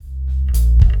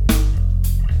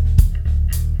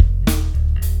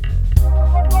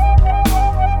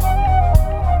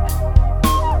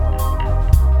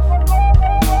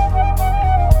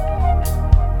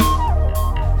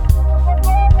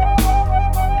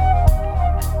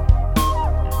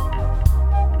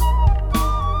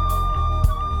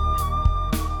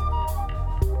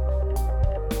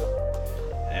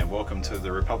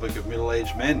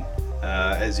Men,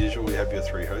 as usual, we have your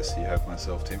three hosts. You have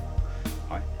myself, Tim.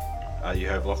 Hi. You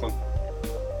have Lachlan.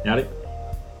 Howdy.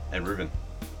 And Ruben.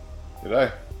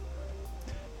 G'day.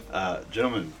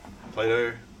 Gentlemen,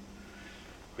 Plato,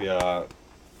 we are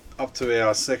up to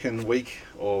our second week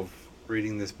of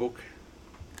reading this book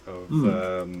of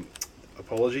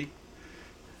Apology.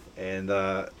 And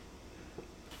I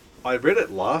read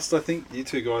it last, I think. You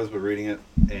two guys were reading it,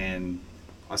 and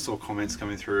I saw comments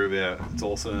coming through about it's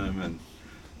awesome and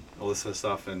all this sort of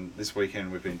stuff. And this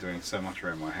weekend we've been doing so much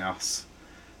around my house.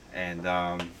 And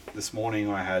this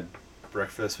morning I had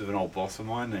breakfast with an old boss of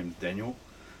mine named Daniel.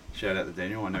 Shout out to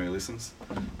Daniel, I know he listens.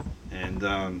 And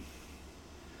I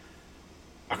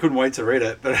couldn't wait to read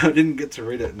it, but I didn't get to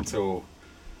read it until,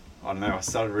 I don't know, I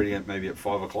started reading it maybe at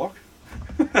 5 o'clock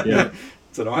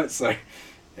tonight. So,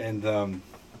 and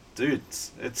dude,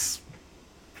 it's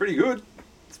pretty good.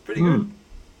 It's pretty good.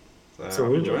 So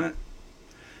I'm enjoying it.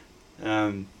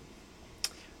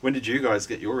 When did you guys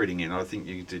get your reading in? I think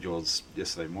you did yours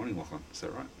yesterday morning, Lachlan. Is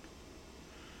that right?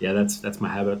 Yeah, that's my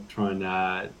habit. Try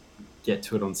and get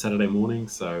to it on Saturday morning.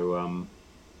 So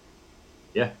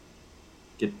get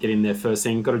in there first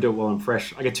thing. Got to do it while I'm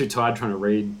fresh. I get too tired trying to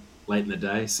read late in the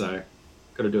day, so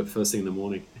got to do it first thing in the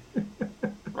morning.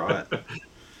 Right.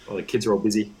 Well, the kids are all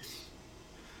busy.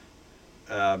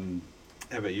 How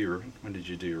about you, Ruben? When did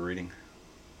you do your reading?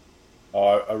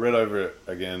 I read over it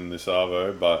again this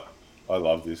Arvo, but I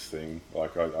love this thing.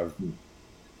 Like I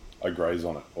graze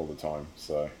on it all the time.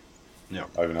 So yeah,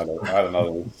 I even had to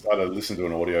listen to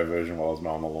an audio version while I was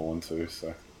mowing the lawn too.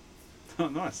 So oh,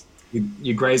 nice.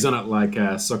 You graze on it like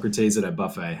Socrates at a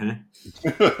buffet, huh?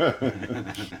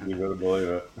 You better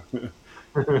believe it.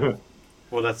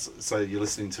 Well, that's so you're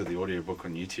listening to the audiobook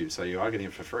on YouTube, so you are getting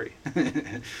it for free.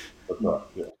 That's right.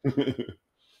 Yeah.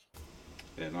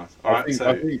 Yeah, nice. All right,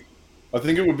 I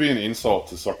think it would be an insult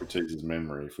to Socrates'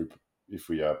 memory if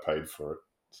we paid for it.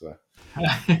 So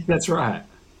that's right.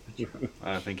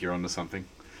 I think you're onto something.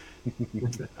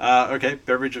 Okay,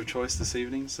 beverage of choice this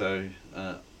evening. So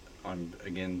I'm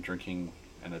again drinking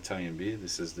an Italian beer.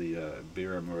 This is the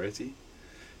Birra Moretti,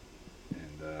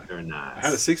 and very nice. I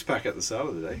had a 6-pack at the start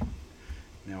of the day.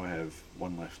 Now I have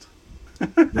one left.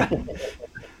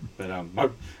 But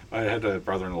I had a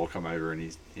brother-in-law come over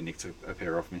and he nicked a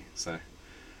pair off me, so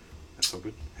that's all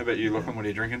good. How about you, Lachlan? What are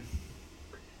you drinking?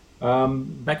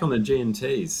 Back on the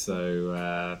G&Ts, so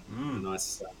a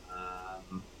nice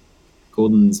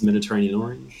Gordon's Mediterranean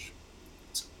Orange.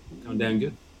 It's going down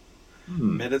good.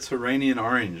 Mediterranean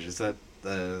Orange, is that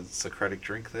the Socratic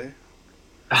drink there?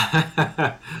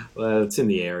 Well, it's in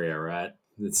the area, right?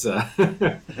 It's yeah.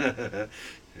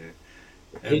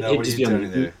 And what are you down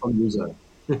in there?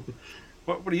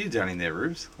 What are you down in there,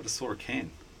 Rubes? I just saw a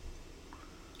can.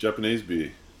 Japanese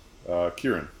beer,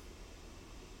 Kirin.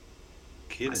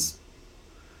 Kirin.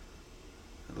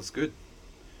 That looks good.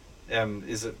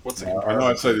 Is it? What's the I know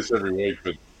I say this every week,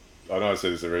 but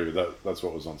that's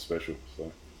what was on special.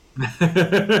 So.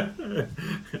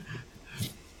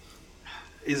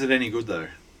 Is it any good though?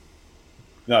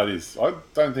 No, it is. I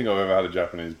don't think I've ever had a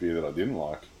Japanese beer that I didn't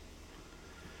like.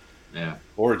 Yeah.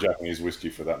 Or a Japanese whiskey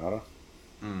for that matter.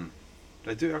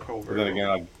 They do alcohol very well. Then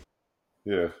again,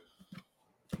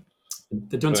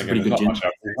 they're doing some pretty good gin.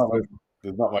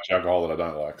 There's not much alcohol that I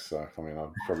don't like, so I mean,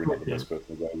 I'm probably not the best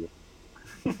person to go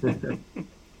with.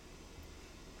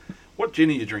 What gin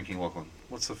are you drinking, Lachlan?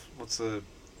 What's the?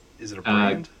 Is it a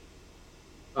brand?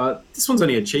 This one's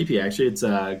only a cheapie, actually. It's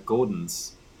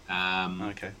Gordon's.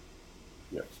 Okay.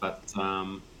 Yeah. But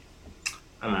I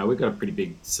don't know. We've got a pretty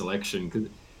big selection because,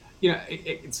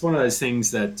 it's one of those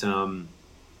things that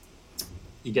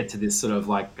you get to this sort of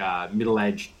like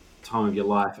middle-aged time of your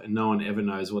life, and no one ever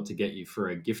knows what to get you for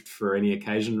a gift for any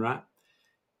occasion, right?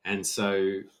 And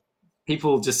so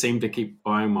people just seem to keep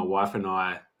buying my wife and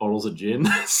I bottles of gin.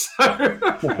 So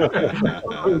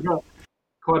we've got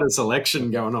quite a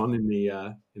selection going on in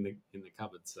the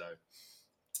cupboard. So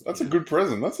that's a good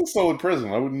present. That's a solid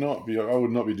present. I would not be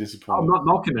disappointed. I'm not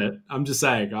knocking it. I'm just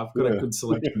saying I've got a good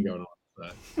selection going on. So.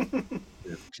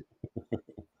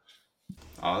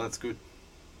 Oh, that's good.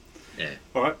 Yeah.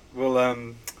 All right. Well,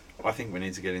 I think we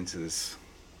need to get into this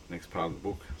next part of the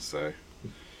book. So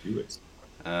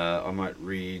I might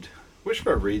read. Where should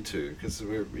I read to? Because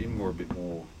we're in a bit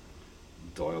more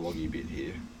dialogue-y bit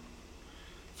here.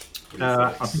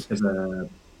 I think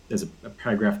there's a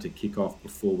paragraph to kick off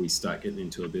before we start getting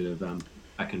into a bit of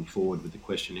back and forward with the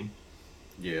questioning.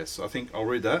 Yes, I think I'll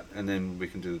read that, and then we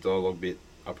can do the dialogue bit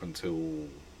up until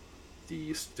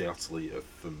the stoutly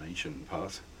affirmation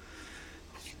part,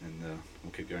 and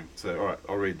we'll keep going. So, all right,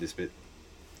 I'll read this bit.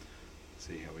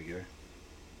 See how we go.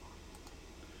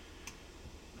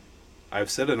 I have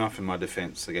said enough in my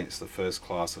defence against the first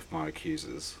class of my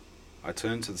accusers. I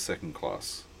turn to the second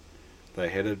class. They are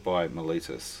headed by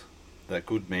Meletus, that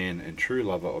good man and true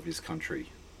lover of his country,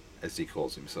 as he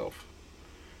calls himself.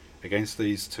 Against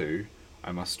these two,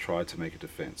 I must try to make a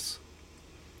defence.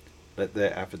 Let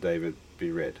their affidavit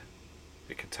be read.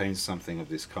 It contains something of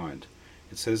this kind.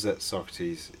 It says that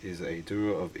Socrates is a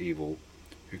doer of evil,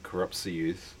 who corrupts the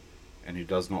youth, and who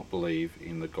does not believe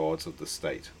in the gods of the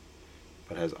state,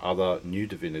 but has other new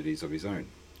divinities of his own.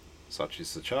 Such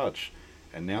is the charge.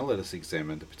 And now let us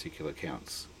examine the particular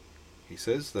counts. He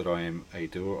says that I am a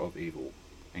doer of evil,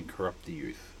 and corrupt the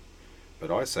youth.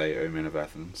 But I say, O men of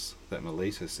Athens, that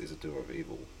Meletus is a doer of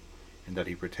evil, and that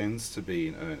he pretends to be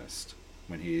in earnest,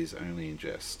 when he is only in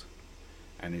jest,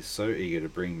 and is so eager to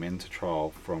bring men to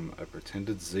trial from a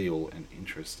pretended zeal and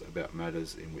interest about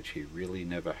matters in which he really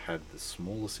never had the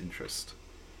smallest interest.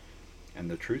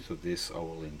 And the truth of this I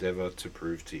will endeavour to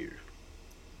prove to you.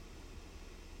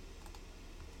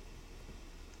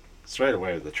 Straight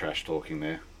away with the trash talking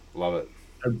there. Love it.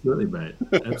 Absolutely, mate.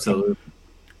 Absolutely.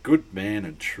 Good man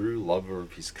and true lover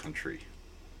of his country,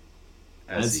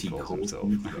 as he calls himself.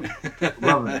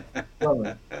 Love it. Love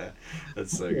it.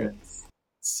 That's so good.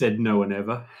 Said no one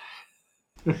ever.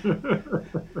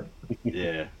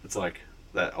 Yeah, it's like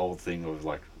that old thing of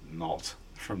like not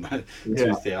from the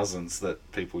 2000s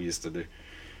that people used to do.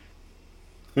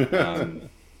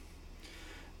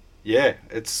 Yeah,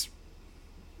 it's,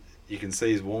 you can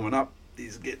see he's warming up.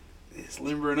 He's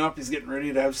limbering up. He's getting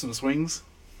ready to have some swings.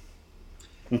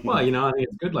 Well, I think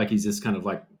it's good. Like, he's just kind of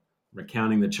like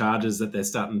recounting the charges that they're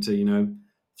starting to,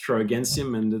 throw against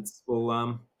him, and it's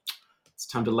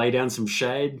time to lay down some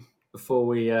shade before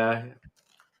we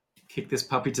kick this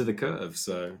puppy to the curve.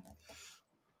 So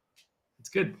it's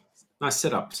good. Nice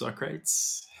setup,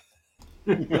 Socrates.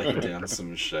 Lay down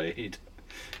some shade.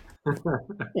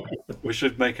 We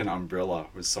should make an umbrella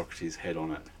with Socrates' head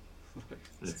on it.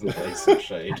 Lay some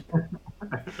shade.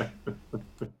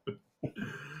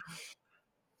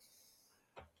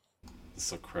 The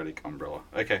Socratic umbrella.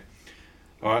 Okay.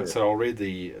 Alright, so I'll read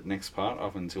the next part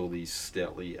up until the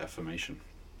stoutly affirmation.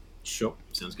 Sure.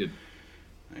 Sounds good.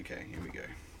 Okay, here we go.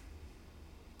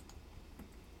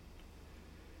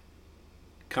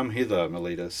 Come hither,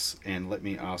 Meletus, and let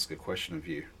me ask a question of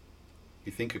you.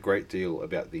 You think a great deal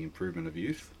about the improvement of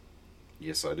youth?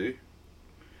 Yes, I do.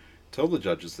 Tell the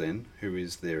judges, then, who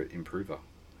is their improver.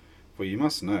 For you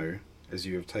must know, as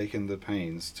you have taken the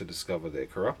pains to discover their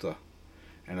corrupter,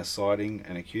 and are citing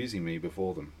and accusing me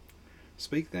before them.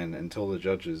 Speak then, and tell the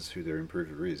judges who their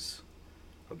improver is.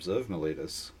 Observe,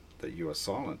 Meletus, that you are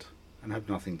silent, and have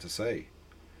nothing to say.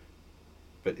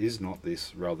 But is not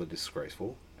this rather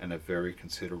disgraceful, and a very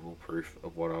considerable proof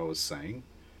of what I was saying,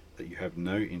 that you have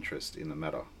no interest in the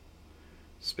matter?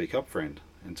 Speak up, friend,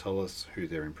 and tell us who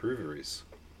their improver is.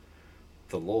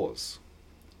 The laws.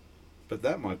 But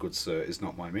that, my good sir, is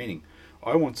not my meaning.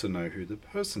 I want to know who the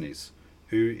person is,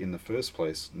 who, in the first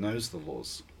place, knows the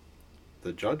laws.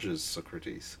 The judges,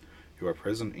 Socrates, who are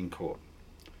present in court.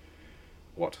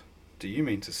 What, do you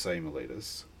mean to say,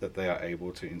 Meletus, that they are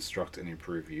able to instruct and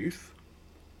improve youth?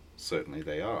 Certainly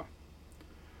they are.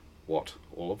 What,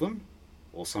 all of them?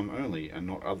 Or some only, and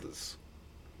not others?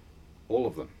 All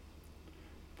of them.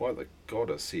 By the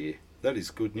goddess here, that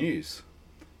is good news.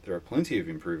 There are plenty of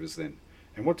improvers then.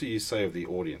 And what do you say of the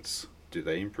audience? Do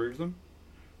they improve them?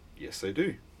 Yes, they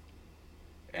do.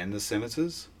 And the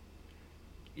senators?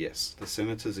 Yes, the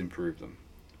senators improve them.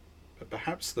 But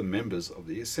perhaps the members of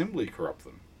the assembly corrupt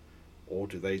them. Or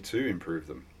do they too improve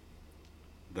them?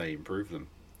 They improve them.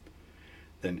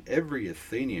 Then every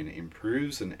Athenian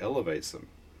improves and elevates them,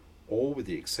 all with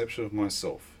the exception of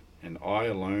myself, and I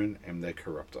alone am their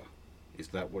corrupter. Is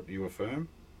that what you affirm?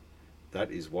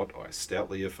 That is what I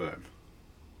stoutly affirm.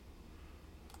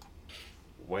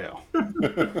 Wow.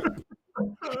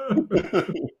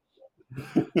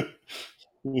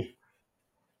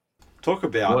 Talk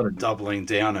about doubling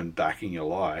down and backing your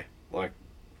lie. Like,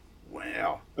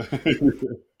 wow.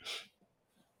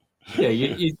 Yeah,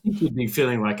 you think you'd be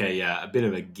feeling like a bit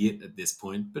of a git at this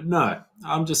point, but no,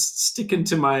 I'm just sticking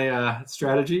to my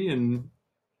strategy, and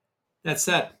that's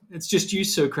that. It's just you,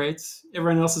 Socrates.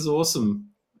 Everyone else is awesome.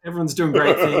 Everyone's doing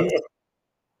great things.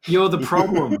 You're the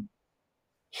problem.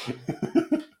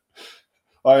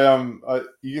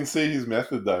 You can see his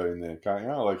method though in there, can't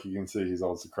you? Like, you can see his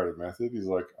old Socratic method. He's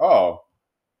like, oh,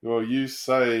 well, you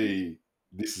say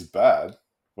this is bad.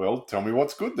 Well, tell me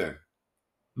what's good then,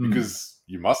 because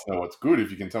you must know what's good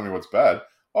if you can tell me what's bad.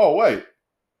 Oh, wait,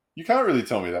 you can't really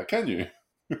tell me that, can you?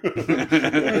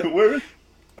 Where is...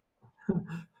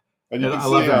 And you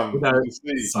can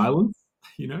see, silence.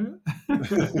 you know. And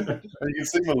you can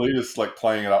see Miletus like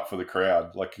playing it up for the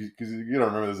crowd, like because you got to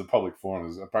remember there's a public forum.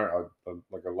 There's apparently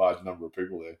like a large number of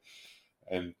people there,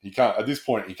 and he can't at this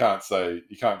point he can't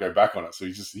go back on it. So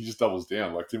he just doubles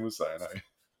down, like Tim was saying.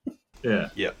 Eh? Yeah,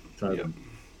 Yep. totally. Yep.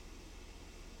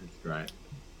 It's great.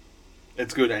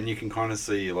 It's good, and you can kind of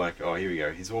see like, oh, here we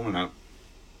go, he's warming up.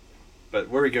 But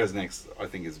where he goes next, I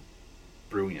think, is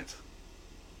brilliant.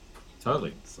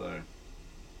 Totally. So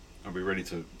I'll be ready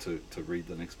to read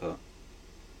the next part.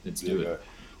 Let's do it.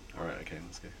 All right, okay,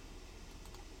 let's go.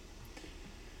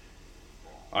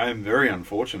 I am very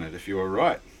unfortunate if you are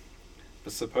right.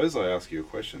 But suppose I ask you a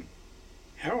question.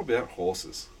 How about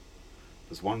horses?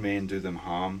 Does one man do them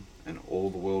harm and all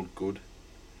the world good?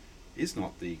 Is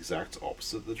not the exact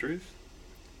opposite the truth?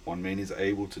 One man is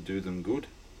able to do them good,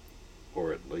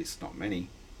 or at least not many.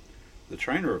 The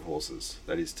trainer of horses,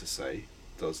 that is to say,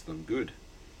 does them good,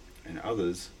 and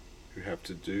others who have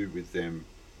to do with them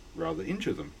rather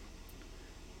injure them.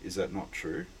 Is that not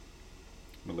true,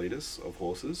 Meletus, of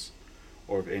horses,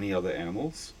 or of any other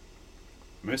animals?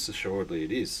 Most assuredly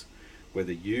it is,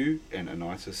 whether you and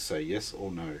Anytus say yes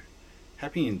or no.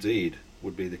 Happy indeed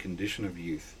would be the condition of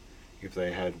youth, if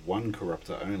they had one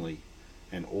corrupter only,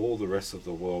 and all the rest of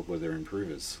the world were their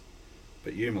improvers.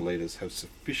 But you, Meletus, have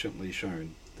sufficiently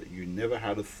shown that you never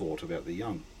had a thought about the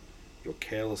young. Your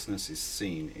carelessness is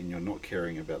seen in your not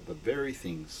caring about the very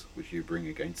things which you bring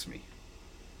against me.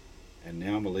 And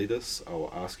now, Meletus, I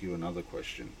will ask you another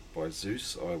question. By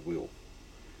Zeus I will.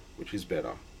 Which is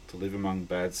better, to live among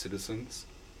bad citizens,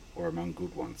 or among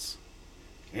good ones?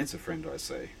 Answer, friend, I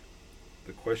say.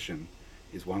 The question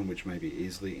is one which may be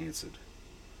easily answered.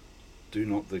 Do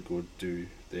not the good do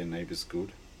their neighbours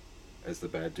good, as the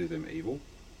bad do them evil?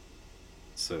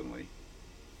 Certainly.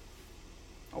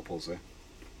 I'll pause there.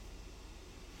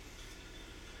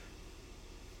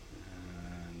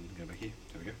 And go back here.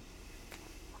 There we go.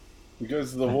 He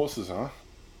goes to the horses, huh?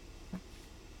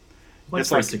 What's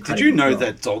It's like, aristocratic did you know as well?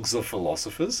 that dogs are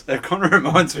philosophers? It kind of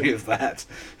reminds me of that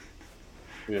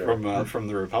Yeah. from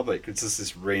the Republic. It's just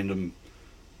this random,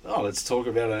 oh, let's talk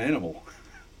about an animal.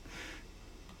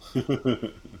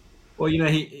 Well, you know,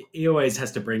 he always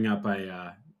has to bring up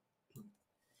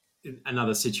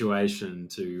another situation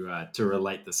to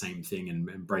relate the same thing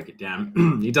and break it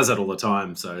down. He does that all the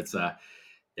time. So it's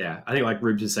yeah, I think like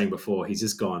Rubes was saying before, he's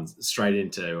just gone straight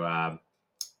into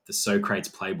the Socrates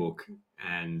playbook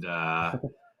and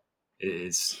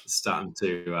is starting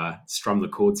to strum the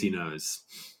chords he knows.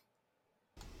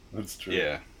 That's true.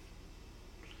 Yeah.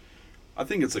 I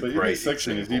think it's a But in great this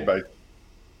section, is he example.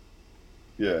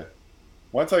 Yeah.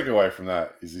 My takeaway from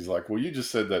that is he's like, well, you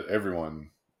just said that everyone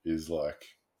is like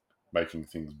making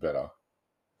things better.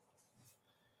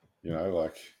 You know,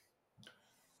 like,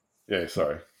 yeah,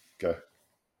 sorry. Go.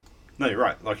 No, you're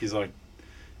right. Like, he's like,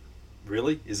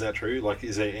 really? Is that true? Like,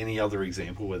 is there any other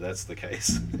example where that's the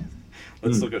case?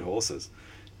 Let's look at horses.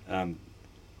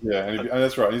 Yeah, and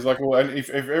that's right. He's like, well, and if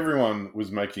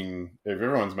everyone's making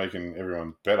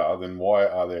everyone better, then why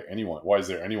is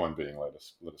there anyone being led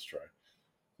astray?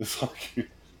 It's like,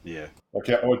 Yeah.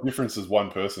 like what difference does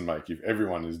one person make if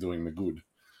everyone is doing the good?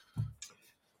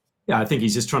 Yeah, I think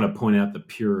he's just trying to point out the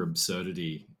pure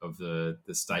absurdity of the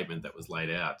statement that was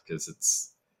laid out because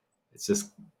it's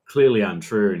just clearly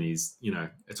untrue, and he's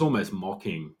it's almost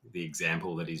mocking the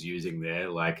example that he's using there.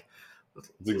 Like, It's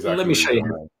exactly let me what show he's you.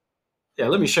 doing. Yeah,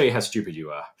 let me show you how stupid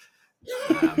you are.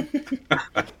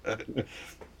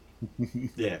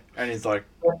 Yeah. And he's like,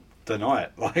 deny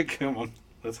it. Like, come on.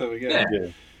 That's how we go. Yeah. Yeah.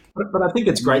 But I think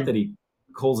it's great that he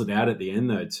calls it out at the end,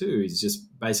 though, too. He's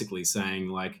just basically saying,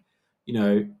 like,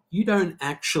 you don't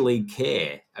actually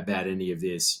care about any of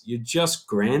this. You're just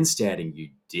grandstanding, you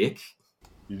dick.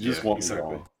 You just Yeah, want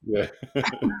exactly. me gone. Yeah.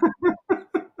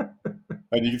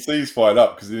 And you can see he's fired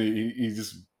up because he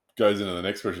just goes into the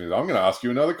next question. I'm going to ask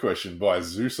you another question. By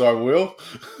Zeus, I will.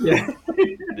 Yeah.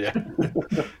 Yeah.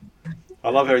 I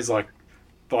love how he's like,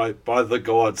 by the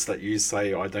gods that you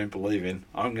say I don't believe in,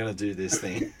 I'm going to do this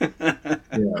thing.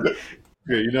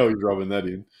 Yeah, he's rubbing that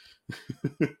in.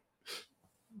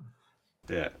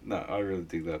 Yeah, no, I really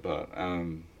dig that part.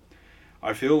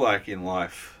 I feel like in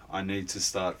life I need to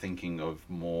start thinking of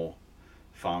more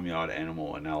farmyard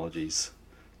animal analogies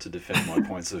to defend my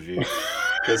points of view.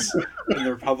 Because in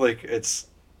the Republic, it's,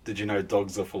 did you know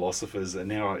dogs are philosophers? And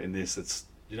now in this, it's,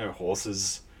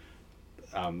 horses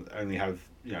only have,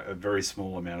 a very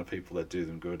small amount of people that do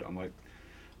them good. I'm like,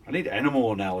 I need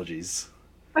animal analogies.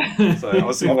 So I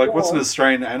was thinking, like, what's an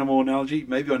Australian animal analogy?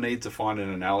 Maybe I need to find an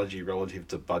analogy relative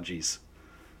to budgies.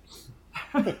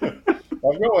 I've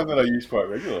got one that I use quite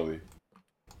regularly.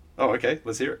 Oh, okay,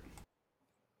 let's hear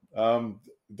it.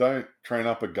 don't train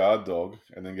up a guard dog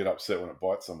and then get upset when it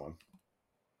bites someone.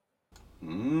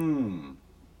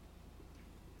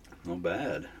 Not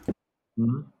bad.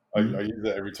 I use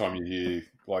that every time you hear,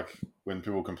 like, when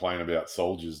people complain about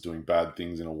soldiers doing bad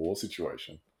things in a war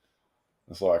situation.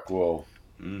 It's like, well,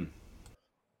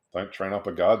 don't train up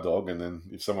a guard dog, and then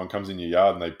if someone comes in your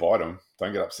yard and they bite them,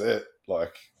 don't get upset.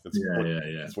 Like, that's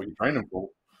what you train them for.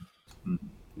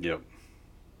 Yep.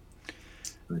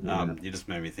 You just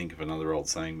made me think of another old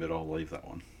saying, but I'll leave that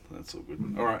one. That's all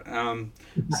good. All right.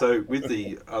 So with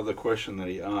the other question that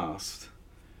he asked,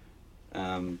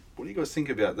 what do you guys think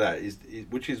about that?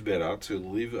 Which is better, to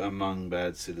live among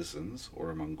bad citizens or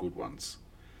among good ones?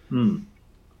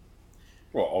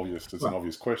 Well, obvious. It's an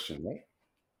obvious question, right?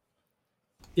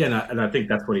 Yeah, and I think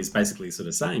that's what he's basically sort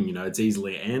of saying. It's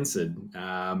easily answered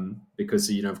because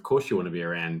of course you want to be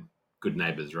around good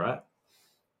neighbours, right?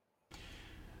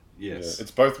 Yes. Yeah,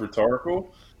 it's both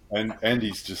rhetorical and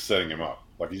he's just setting him up.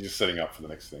 Like, he's just setting up for the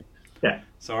next thing. Yeah.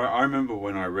 So I remember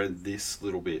when I read this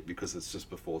little bit, because it's just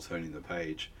before turning the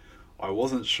page, I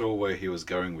wasn't sure where he was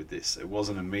going with this. It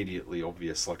wasn't immediately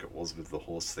obvious like it was with the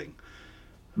horse thing.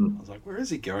 I was like, where is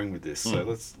he going with this? So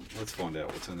let's find out.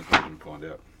 We'll turn the page and find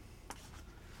out.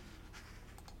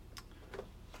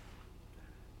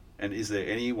 And is there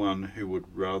anyone who would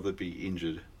rather be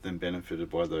injured than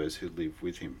benefited by those who live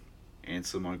with him?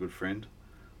 Answer, my good friend.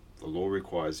 The law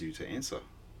requires you to answer.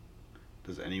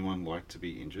 Does anyone like to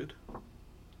be injured?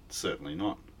 Certainly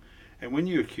not. And when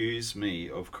you accuse me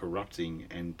of corrupting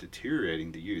and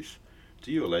deteriorating the youth,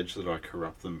 do you allege that I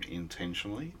corrupt them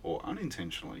intentionally or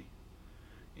unintentionally?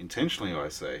 Intentionally, I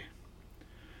say.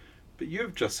 But you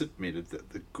have just admitted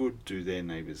that the good do their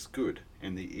neighbours good,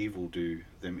 and the evil do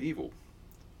them evil.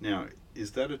 Now,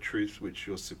 is that a truth which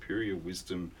your superior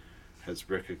wisdom has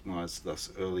recognized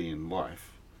thus early in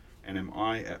life? And am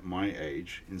I, at my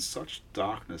age, in such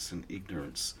darkness and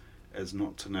ignorance as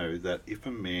not to know that if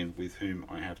a man with whom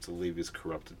I have to live is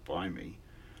corrupted by me,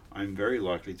 I am very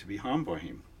likely to be harmed by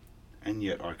him? And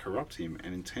yet I corrupt him,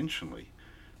 and intentionally,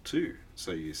 too,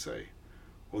 so you say,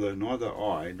 although neither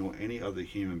I nor any other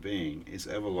human being is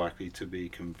ever likely to be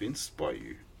convinced by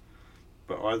you.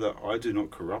 But either I do not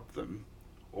corrupt them,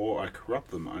 or I corrupt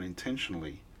them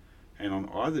unintentionally, and on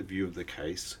either view of the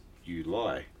case, you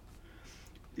lie.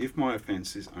 If my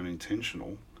offence is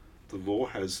unintentional, the law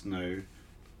has no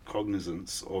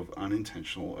cognizance of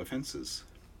unintentional offences.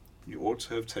 You ought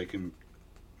to have taken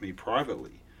me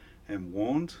privately, and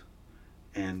warned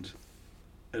and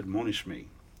admonished me,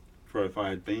 for if I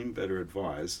had been better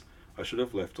advised, I should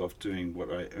have left off doing what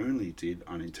I only did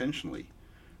unintentionally.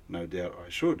 No doubt I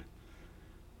should.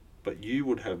 But you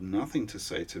would have nothing to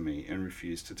say to me and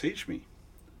refuse to teach me.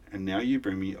 And now you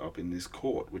bring me up in this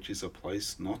court, which is a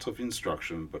place not of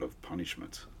instruction but of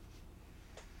punishment.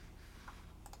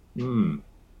 I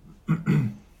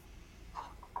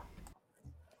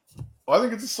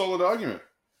think it's a solid argument.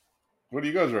 What do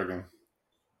you guys reckon?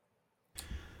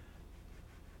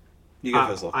 You go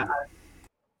first, Lachlan.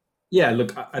 Yeah,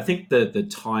 look, I think the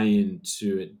tie-in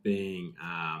to it being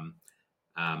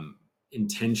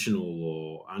intentional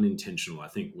or unintentional, I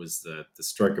think, was the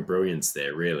stroke of brilliance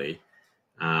there, really.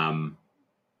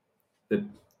 The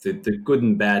good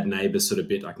and bad neighbor sort of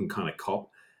bit I can kind of cop.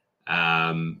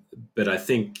 But I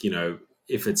think,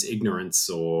 if it's ignorance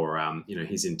or,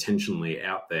 he's intentionally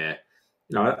out there,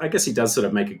 I guess he does sort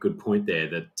of make a good point there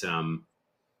that,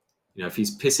 if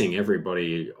he's pissing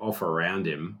everybody off around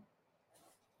him,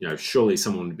 surely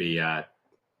someone would be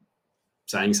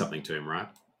saying something to him, right?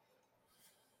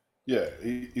 Yeah,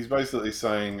 he's basically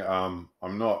saying, I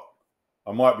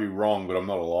might be wrong, but I'm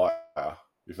not a liar,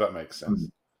 if that makes sense.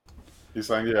 He's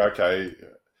saying, yeah, okay,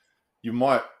 you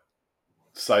might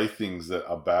say things that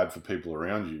are bad for people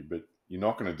around you, but you're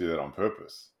not going to do that on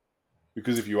purpose.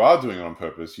 Because if you are doing it on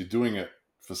purpose, you're doing it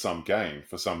for some gain,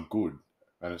 for some good.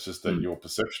 And it's just that your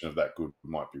perception of that good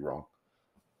might be wrong.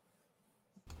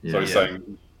 Yeah, so he's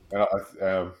saying, and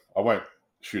I won't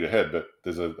shoot ahead, but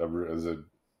there's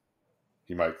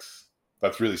he makes,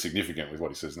 that's really significant with what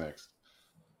he says next.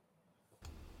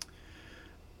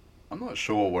 I'm not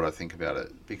sure what I think about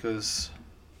it, because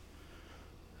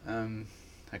I don't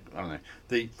know.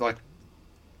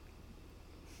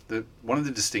 One of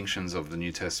the distinctions of the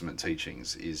New Testament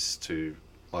teachings is to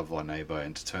love thy neighbour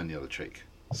and to turn the other cheek.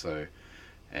 So,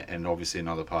 and obviously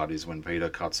another part is when Peter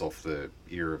cuts off the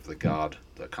ear of the guard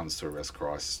that comes to arrest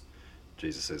Christ,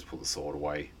 Jesus says, put the sword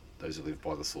away. Those who live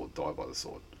by the sword die by the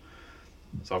sword.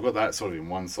 So I've got that sort of in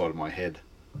one side of my head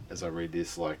as I read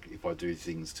this, like, if I do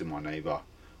things to my neighbour,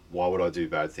 why would I do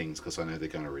bad things? Because I know they're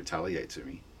going to retaliate to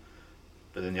me.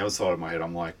 But then the other side of my head,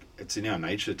 I'm like, it's in our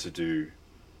nature to do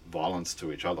violence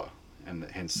to each other, and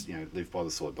hence, live by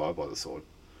the sword, die by the sword.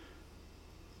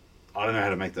 I don't know how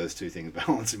to make those two things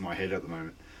balance in my head at the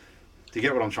moment. Do you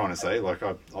get what I'm trying to say? Like,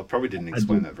 I probably didn't I do.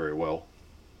 explain that very well.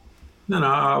 No,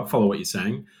 I follow what you're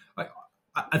saying.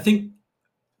 I think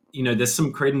there's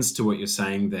some credence to what you're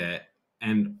saying there,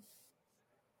 and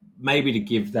maybe to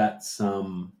give that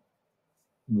some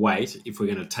weight, if we're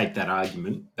going to take that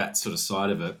argument, that sort of side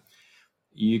of it,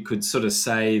 you could sort of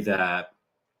say that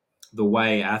the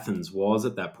way Athens was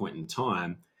at that point in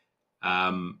time,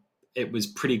 um, it was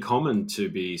pretty common to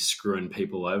be screwing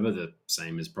people over, the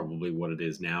same as probably what it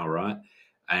is now, right?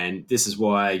 And this is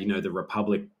why, the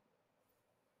Republic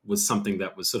was something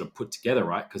that was sort of put together,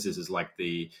 right? Because this is like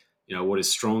what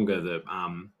is stronger, the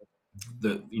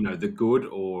good,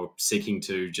 or seeking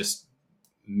to just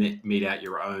mete out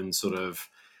your own sort of,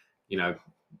 you know,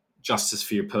 justice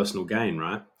for your personal gain,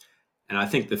 right? And I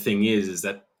think the thing is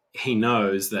that he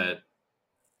knows that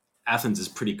Athens is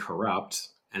pretty corrupt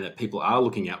and that people are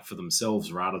looking out for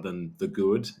themselves rather than the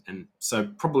good. And so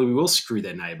probably will screw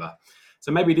their neighbor.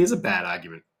 So maybe it is a bad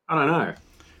argument. I don't know.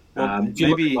 Well, If you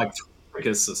look at maybe. like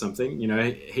Tricus or something,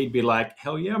 he'd be like,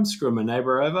 hell yeah, I'm screwing my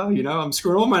neighbor over. I'm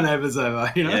screwing all my neighbors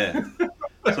over, Yeah. So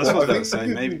that's what I was I about to think say.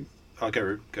 Maybe. Okay,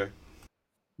 Rube, go.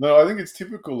 no, I think it's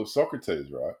typical of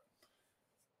Socrates, right?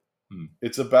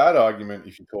 It's a bad argument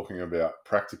if you're talking about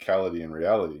practicality and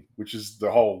reality, which is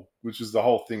the whole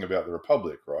thing about the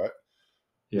Republic, right?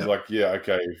 It's Yeah. like, yeah,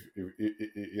 okay,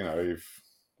 if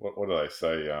what do they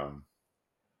say?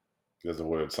 There's a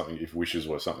word, something, if wishes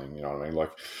were something, you know what I mean?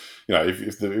 Like,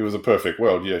 if it was a perfect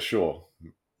world, yeah, sure,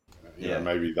 Yeah.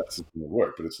 maybe that's going to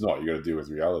work, but it's not. You got to deal with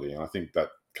reality, and I think that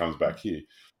comes back here.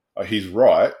 He's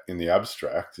right in the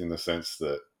abstract, in the sense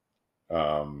that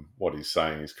what he's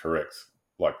saying is correct,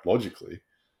 like logically,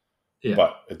 Yeah.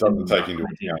 but it doesn't take into I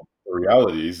think- account the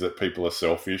realities that people are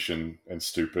selfish and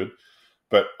stupid.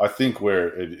 But I think where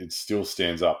it still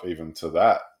stands up even to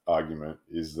that argument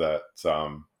is that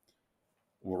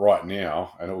right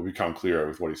now, and it will become clearer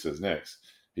with what he says next,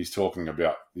 he's talking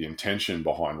about the intention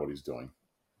behind what he's doing.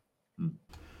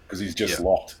 Because he's just Yeah.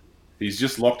 locked. He's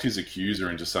just locked his accuser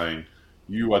into saying,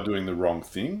 you are doing the wrong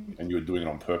thing and you're doing it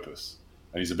on purpose.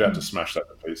 And he's about to smash that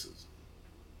to pieces.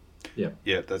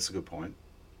 Yeah, that's a good point.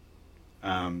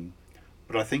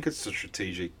 But I think it's a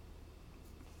strategic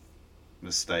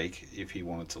mistake if he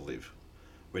wanted to live,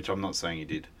 which I'm not saying he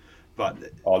did. But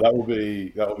that will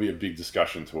be a big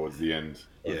discussion towards the end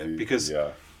of yeah, the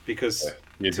because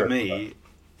to me,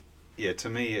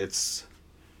 it's,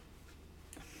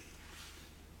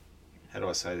 how do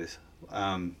I say this?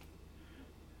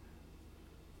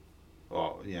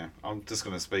 Well, yeah, I'm just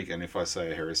going to speak, and if I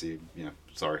say a heresy,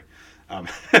 sorry.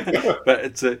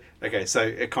 But okay. So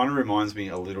it kind of reminds me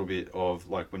a little bit of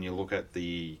like when you look at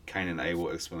the Cain and Abel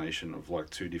explanation of like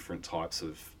two different types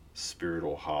of spirit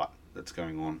or heart that's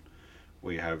going on.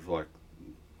 We have like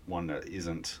one that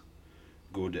isn't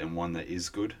good and one that is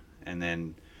good, and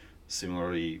then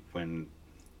similarly when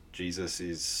Jesus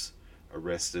is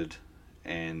arrested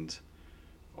and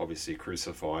obviously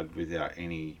crucified without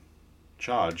any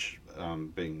charge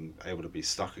being able to be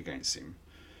stuck against him.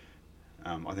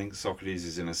 I think Socrates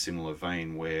is in a similar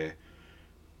vein where,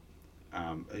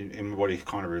 in what he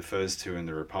kind of refers to in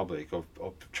the Republic,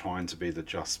 of trying to be the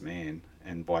just man,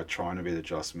 and by trying to be the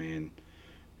just man,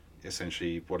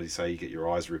 essentially, what did he say? You get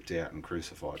your eyes ripped out and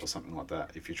crucified, or something like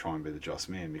that, if you try and be the just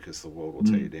man, because the world will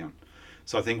tear you down.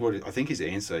 So I think his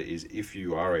answer is, if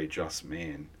you are a just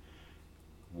man,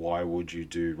 why would you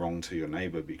do wrong to your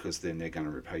neighbor? Because then they're going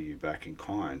to repay you back in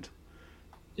kind.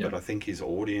 But I think his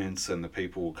audience and the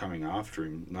people coming after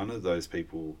him, none of those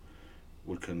people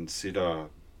would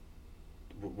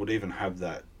even have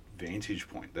that vantage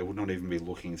point. They would not even be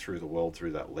looking through the world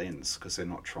through that lens, because they're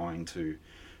not trying to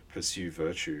pursue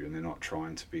virtue and they're not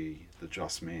trying to be the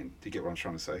just man. Do you get what I'm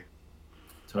trying to say?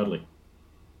 Totally.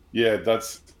 Yeah,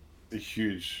 that's a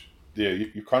huge. Yeah,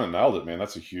 you kind of nailed it, man.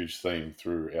 That's a huge theme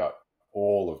throughout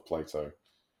all of Plato.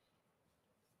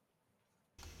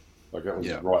 Like that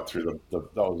was right through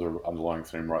that was an underlying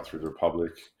theme right through the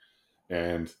Republic.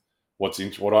 And what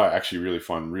I actually really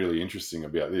find really interesting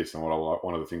about this, and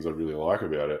one of the things I really like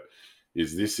about it,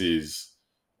 is this is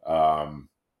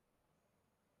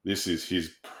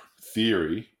his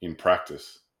theory in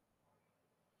practice.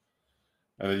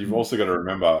 And then you've also got to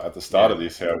remember at the start of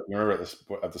this, at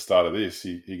the start of this,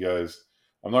 he goes,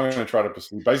 I'm not going to try to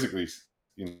basically,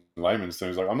 in layman's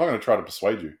terms, like, I'm not going to try to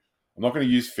persuade you. I'm not going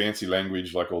to use fancy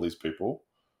language like all these people.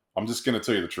 I'm just going to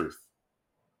tell you the truth.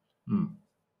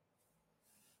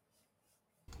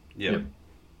 Yeah.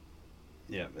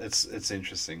 Yeah, it's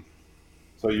interesting.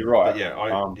 So you're right. But yeah,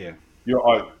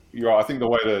 you're right. I think the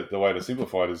way to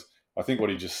simplify it is, I think what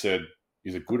he just said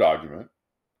is a good argument,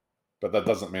 but that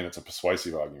doesn't mean it's a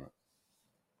persuasive argument.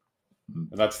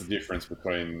 And that's the difference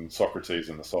between Socrates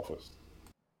and the sophist.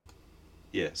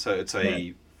 Yeah, so it's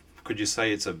a. Could you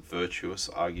say it's a virtuous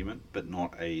argument, but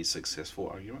not a successful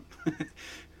argument?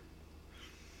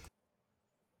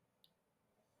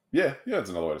 Yeah, that's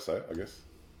another way to say it, I guess.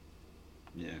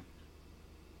 Yeah.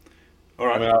 All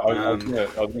right. I mean,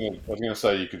 I was gonna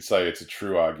say you could say it's a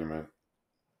true argument,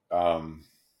 um,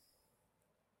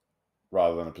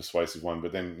 rather than a persuasive one.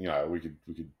 But then we could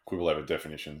quibble over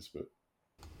definitions. But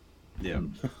yeah,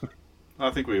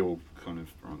 I think we all kind of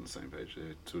are on the same page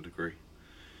there to a degree,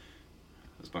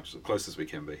 as close as we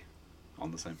can be,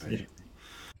 on the same page.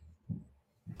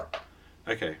 Yeah.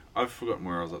 Okay, I've forgotten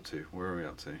where I was up to. Where are we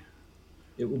up to?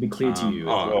 It will be clear to you. If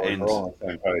we're all on the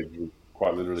same page, we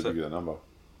quite literally give you the number.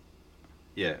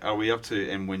 Yeah, are we up to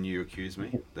and when you accuse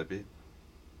me, that bit?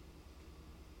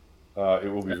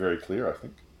 It will be very clear, I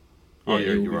think. Oh,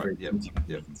 yeah, you're right. Yep.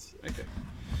 Okay.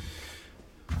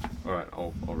 All right,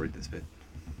 I'll read this bit.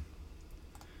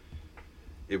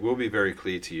 It will be very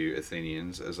clear to you,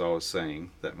 Athenians, as I was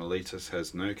saying, that Meletus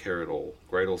has no care at all,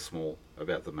 great or small,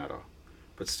 about the matter.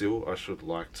 But still, I should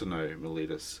like to know,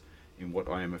 Meletus, in what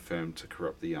I am affirmed to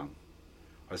corrupt the young.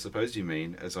 I suppose you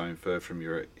mean, as I infer from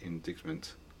your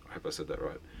indictment, I hope I said that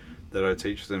right, that I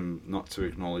teach them not to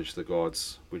acknowledge the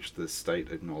gods which the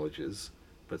state acknowledges,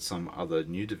 but some other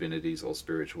new divinities or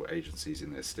spiritual agencies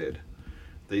in their stead.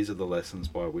 These are the lessons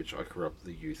by which I corrupt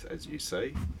the youth, as you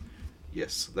say.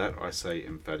 Yes, that I say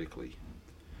emphatically.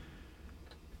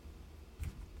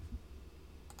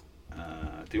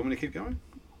 Do you want me to keep going?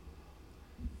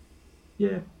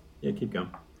 Yeah, keep going.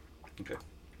 Okay.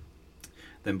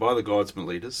 Then by the gods,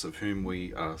 Meletus, of whom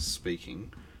we are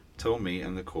speaking, tell me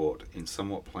and the court, in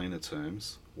somewhat plainer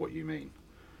terms, what you mean.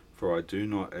 For I do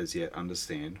not as yet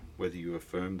understand whether you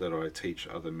affirm that I teach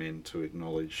other men to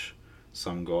acknowledge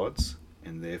some gods,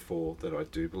 and therefore that I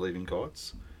do believe in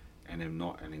gods, and am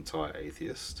not an entire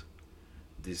atheist.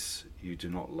 This you do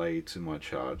not lay to my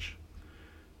charge,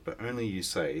 but only you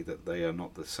say that they are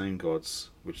not the same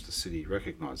gods which the city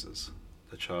recognizes.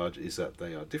 The charge is that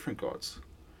they are different gods.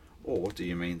 Or do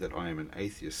you mean that I am an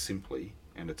atheist simply,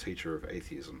 and a teacher of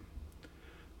atheism?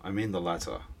 I mean the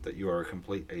latter, that you are a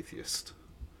complete atheist.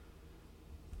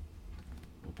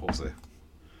 We'll pause there.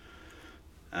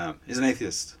 He's an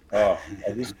atheist. I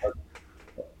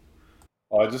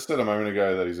just said a moment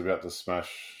ago that he's about to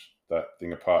smash that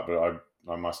thing apart, but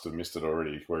I must have missed it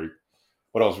already.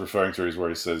 What I was referring to is where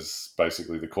he says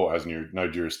basically the court has no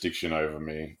jurisdiction over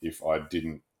me if I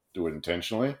didn't do it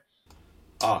intentionally.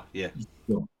 Ah, yeah.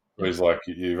 Where he's like,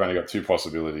 you've only got two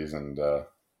possibilities, and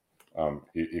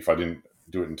if I didn't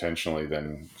do it intentionally,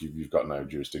 then you've got no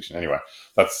jurisdiction. Anyway,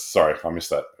 sorry, I missed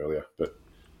that earlier. But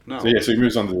no. So he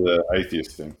moves on to the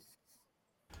atheist thing.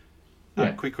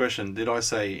 Quick question: did I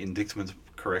say indictment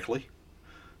correctly?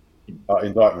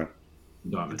 Indictment.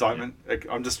 Indictment. Yeah.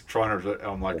 I'm just trying to.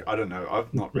 I'm like, I don't know.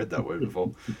 I've not read that word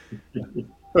before.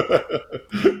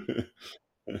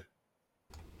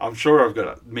 I'm sure I've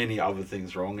got many other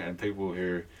things wrong, and people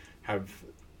who have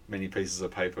many pieces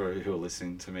of paper who are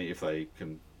listening to me, if they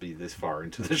can be this far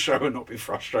into the show and not be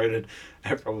frustrated,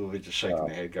 are probably just shaking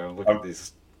their head going, look at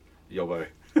this yobbo.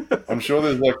 I'm sure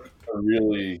there's like a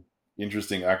really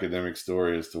interesting academic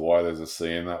story as to why there's a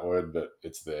C in that word, but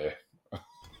it's there.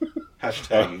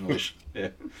 Hashtag English. Yeah.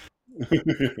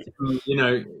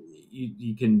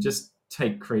 You can just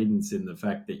take credence in the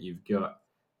fact that you've got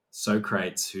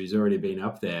Socrates, who's already been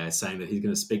up there, saying that he's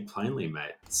going to speak plainly,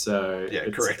 mate. So yeah,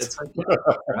 correct. It's okay,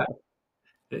 right?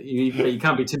 You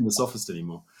can't be Tim the Sophist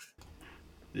anymore.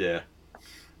 Yeah.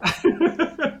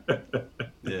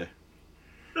 Yeah.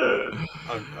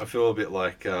 I feel a bit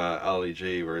like Ali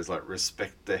G, where he's like,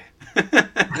 respecte.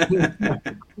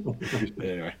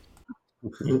 Anyway.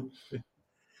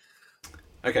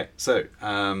 Okay, so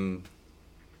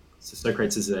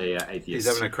Socrates is a atheist. He's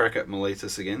having a crack at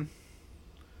Meletus again.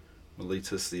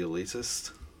 Meletus the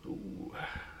elitist. Ooh.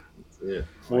 Yeah.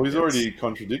 Well, he's already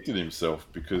contradicted himself,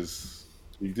 because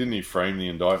he frame the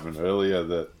indictment earlier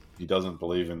that he doesn't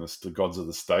believe in the gods of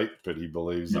the state, but he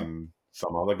believes in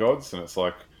some other gods, and it's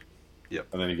like,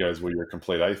 and then he goes, well, you're a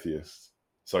complete atheist.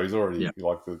 So he's already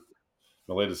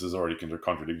Meletus is already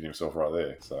contradicting himself right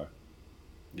there. So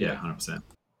 100%.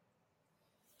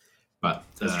 But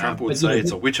as Trump would say,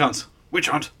 it's a witch hunt. Witch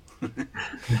hunt.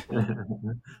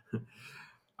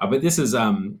 But this is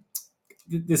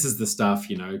the stuff,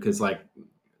 because like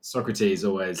Socrates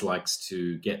always likes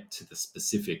to get to the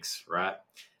specifics, right?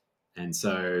 And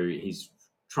so he's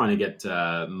trying to get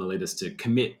Meletus to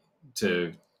commit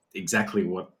to exactly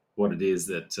what what it is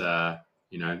that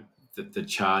the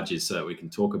charge is, so that we can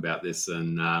talk about this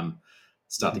and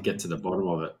start to get to the bottom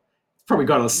of it. It's probably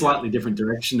gone a slightly different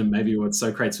direction than maybe what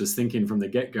Socrates was thinking from the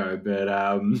get-go, but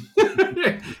I'm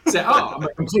a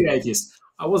complete atheist.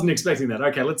 I wasn't expecting that.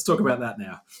 Okay, let's talk about that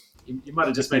now. You might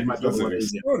have just made my job a That's an lot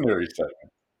easier. extraordinary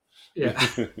statement. Yeah.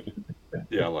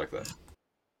 Yeah, I like that.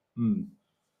 Hmm.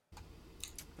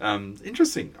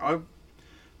 Interesting. I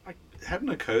hadn't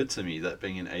occurred to me that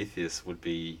being an atheist would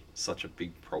be such a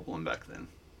big problem back then.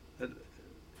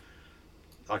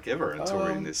 Like ever until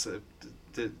reading this.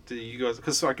 Do you guys?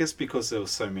 Because I guess because there were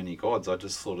so many gods, I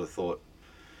just sort of thought,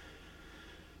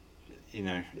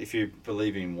 if you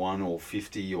believe in one or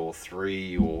 50 or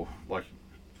three or like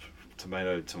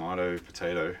tomato,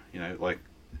 potato, like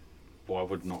why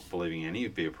would not believing any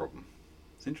be a problem?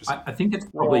 It's interesting. I think it's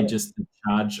probably just the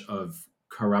charge of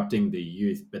corrupting the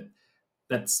youth, but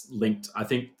that's linked. I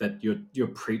think that you're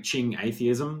preaching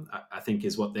atheism, I think,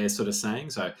 is what they're sort of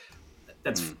saying. So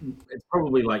it's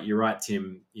probably like you're right,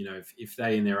 Tim. If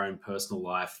they in their own personal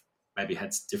life maybe had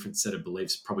a different set of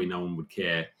beliefs, probably no one would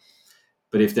care.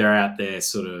 But if they're out there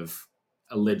sort of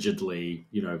allegedly,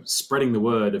 spreading the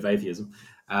word of atheism,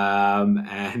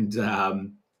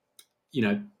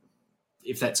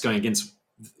 if that's going against,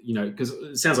 because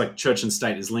it sounds like church and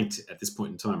state is linked at this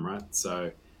point in time, right?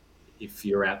 So if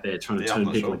you're out there trying to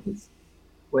turn people against,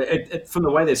 well, from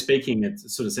the way they're speaking, it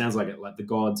sort of sounds like the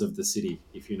gods of the city,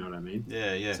 if you know what I mean.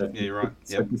 Yeah, So you're right.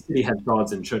 So if the city has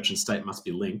gods, and church and state must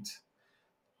be linked.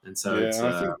 And so and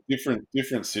I think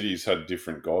different cities had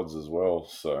different gods as well.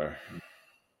 So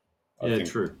I think,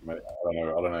 true. I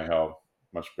don't know how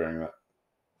much bearing that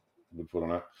would put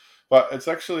on it, but it's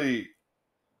actually,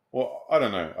 well, I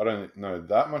don't know. I don't know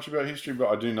that much about history, but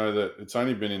I do know that it's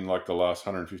only been in like the last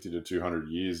 150 to 200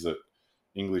 years that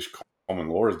English common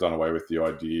law has done away with the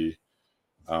idea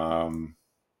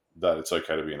that it's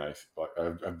okay to be an atheist. Like,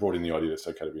 I've brought in the idea that it's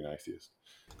okay to be an atheist,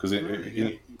 because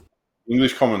in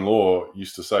English common law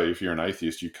used to say if you're an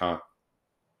atheist, you can't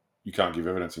give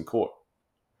evidence in court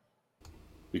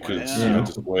because you had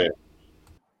to swear.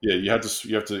 Yeah, you had to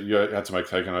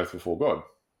take an oath before God.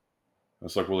 And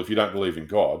it's like, well, if you don't believe in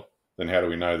God, then how do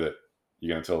we know that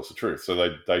you're going to tell us the truth? So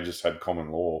they just had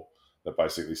common law that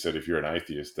basically said if you're an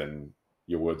atheist, then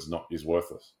your word's is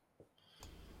worthless.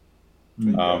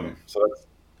 So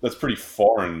that's pretty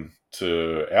foreign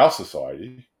to our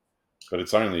society, but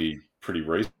it's only pretty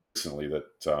recently that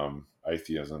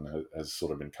atheism has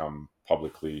sort of become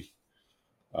publicly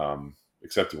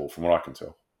acceptable, from what I can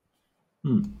tell.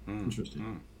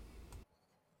 Interesting.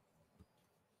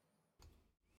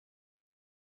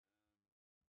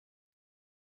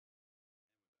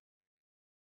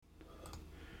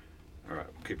 All right,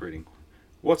 we'll keep reading.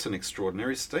 What's an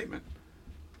extraordinary statement?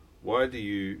 Why do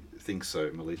you think so,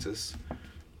 Meletus?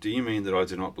 Do you mean that I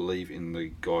do not believe in the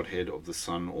godhead of the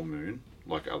sun or moon,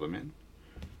 like other men?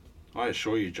 I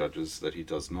assure you, judges, that he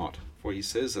does not, for he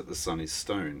says that the sun is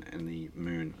stone and the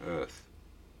moon earth.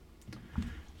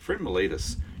 Friend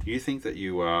Meletus, you think that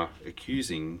you are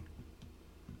accusing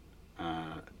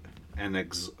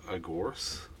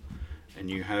Anaxagoras, and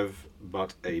you have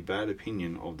but a bad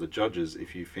opinion of the judges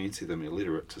if you fancy them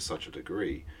illiterate to such a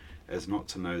degree as not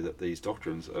to know that these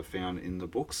doctrines are found in the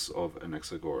books of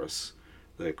Anaxagoras,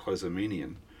 the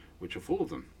Clazomenian, which are full of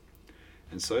them.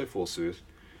 And so, forsooth,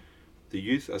 the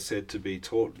youth are said to be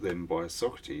taught them by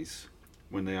Socrates,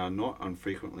 when they are not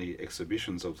unfrequently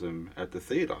exhibitions of them at the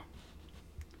theatre.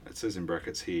 It says in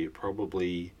brackets here,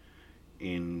 probably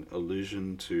in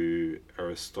allusion to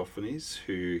Aristophanes,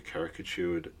 who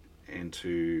caricatured, and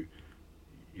to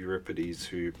Euripides,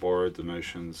 who borrowed the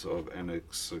notions of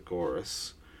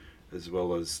Anaxagoras, as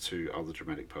well as to other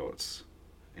dramatic poets.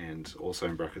 And also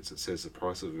in brackets it says the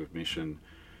price of admission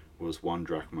was 1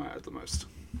 drachma at the most.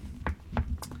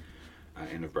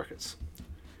 End of brackets.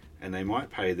 And they might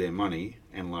pay their money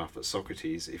and laugh at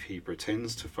Socrates if he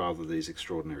pretends to father these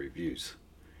extraordinary views.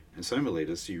 And so,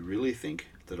 Meletus, you really think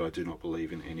that I do not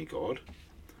believe in any god?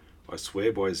 I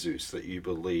swear by Zeus that you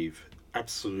believe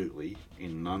absolutely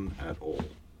in none at all.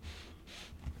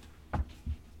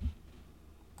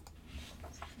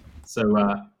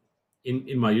 So,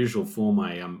 in my usual form,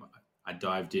 I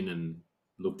dived in and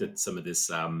looked at some of this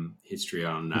history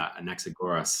on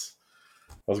Anaxagoras.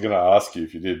 I was going to ask you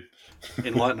if you did.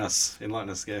 Enlighten us,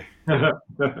 go.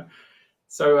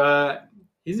 So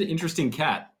he's an interesting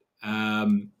cat,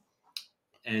 and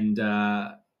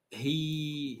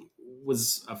he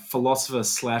was a philosopher /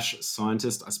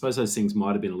 scientist. I suppose those things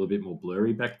might have been a little bit more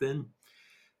blurry back then,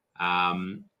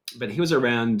 but he was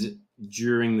around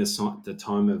during the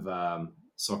time of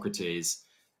Socrates,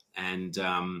 and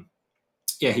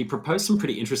yeah, he proposed some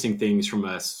pretty interesting things from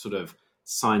a sort of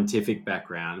scientific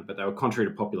background, but they were contrary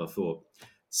to popular thought.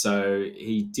 So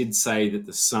he did say that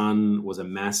the sun was a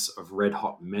mass of red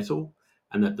hot metal,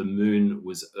 and that the moon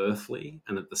was earthly,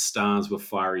 and that the stars were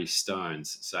fiery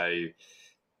stones. So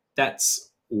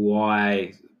that's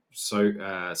why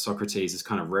Socrates is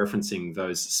kind of referencing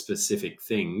those specific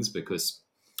things, because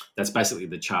that's basically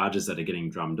the charges that are getting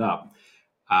drummed up.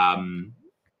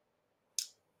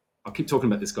 I'll keep talking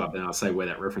about this guy, but then I'll say where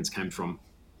that reference came from.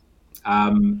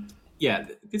 Yeah,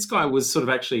 this guy was sort of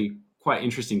actually quite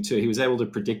interesting too. He was able to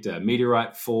predict a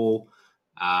meteorite fall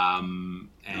and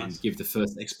Nice. give the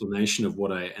first explanation of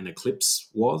what an eclipse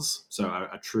was. So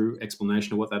a true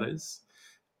explanation of what that is.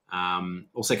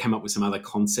 Also came up with some other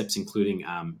concepts, including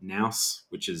nous,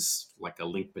 which is like a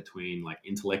link between like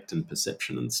intellect and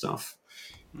perception and stuff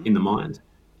in the mind.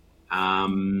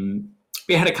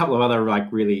 We had a couple of other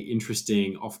like really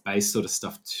interesting off-base sort of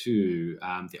stuff too.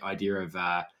 The idea of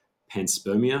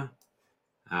panspermia,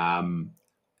 and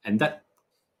that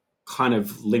kind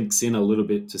of links in a little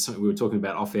bit to something we were talking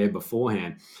about off air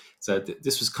beforehand. So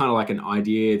this was kind of like an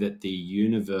idea that the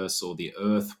universe or the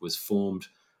Earth was formed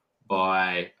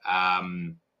by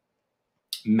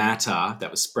matter that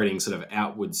was spreading sort of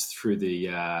outwards through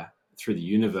the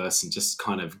universe and just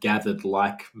kind of gathered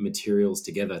like materials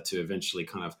together to eventually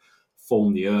kind of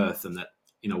form the Earth, and that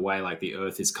in a way like the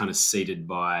Earth is kind of seeded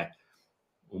by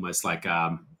almost like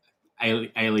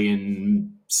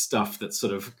alien stuff that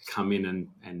sort of come in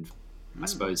and I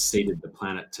suppose seeded the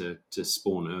planet to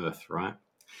spawn Earth, right?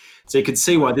 So you could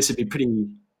see why this would be pretty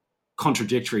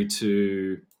contradictory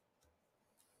to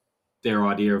their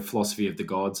idea of philosophy of the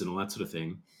gods and all that sort of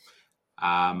thing.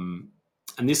 And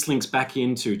this links back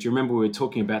into, do you remember we were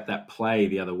talking about that play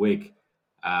the other week?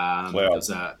 Cloud.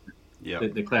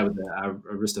 The Cloud with the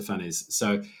Aristophanes.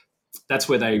 So that's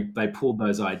where they pulled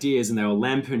those ideas and they were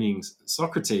lampooning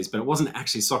Socrates, but it wasn't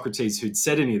actually Socrates who'd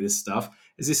said any of this stuff.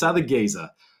 It's this other geezer.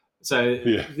 So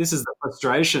This is the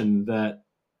frustration that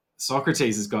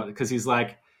Socrates has got, because he's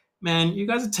like, man, you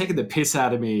guys are taking the piss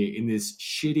out of me in this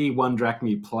shitty one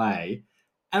drachmae play.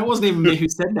 And it wasn't even me who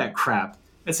said that crap.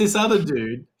 It's this other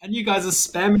dude. And you guys are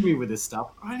spamming me with this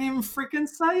stuff. I didn't even freaking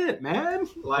say it, man.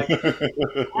 Like,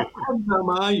 how dumb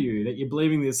are you that you're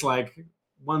believing this, like,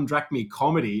 one drachmae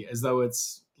comedy as though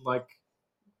it's, like,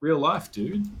 real life,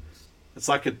 dude? It's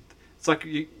like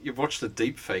you've watched a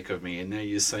deep fake of me and now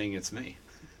you're saying it's me.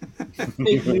 Fake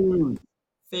news.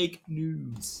 Fake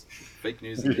news. Fake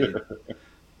news indeed.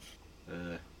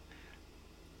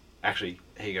 Actually,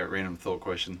 here you go, random thought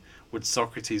question. Would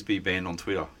Socrates be banned on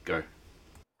Twitter? Go.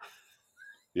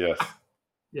 Yes.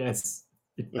 Yes.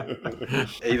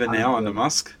 Even now under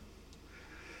Musk?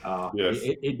 Yes.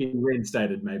 He'd be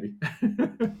reinstated, maybe.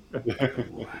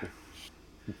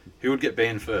 Who would get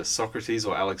banned first, Socrates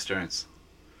or Alex Jones?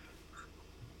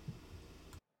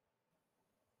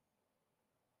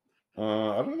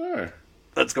 I don't know.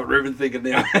 That's got Ruben thinking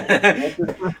now.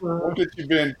 What gets you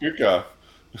banned quicker?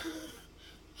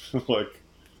 Like,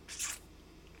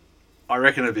 I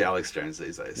reckon it'd be Alex Jones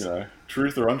these days. you know,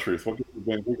 truth or untruth? What gets you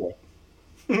banned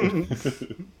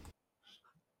quicker?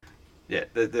 Yeah,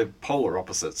 they're polar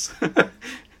opposites.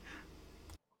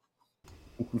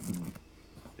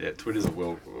 Yeah, Twitter's a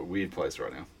weird place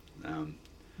right now.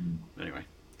 Anyway.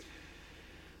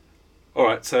 All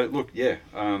right, so look, yeah.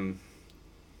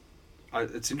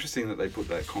 It's interesting that they put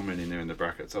that comment in there in the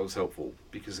brackets. That was helpful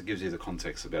because it gives you the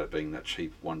context about it being that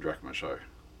cheap one drachma show.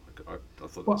 I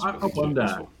thought Well, that was I wonder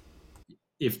useful.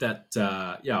 if that,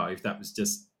 if that was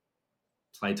just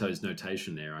Plato's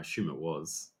notation there. I assume it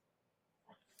was.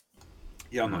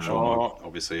 Yeah, I'm not sure.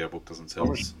 Obviously, our book doesn't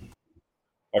tell us.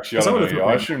 Actually, I don't know.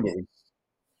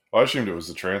 I assumed it was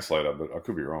the translator, but I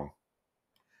could be wrong.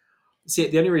 See,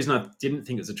 the only reason I didn't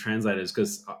think it was a translator is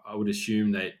because I would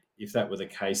assume that if that were the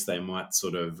case, they might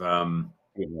sort of highlight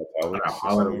it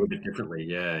a little bit differently.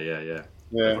 Yeah. Yeah,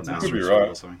 that could be right.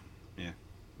 Or something. Yeah.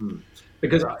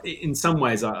 Because in some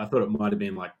ways, I thought it might have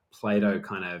been like Plato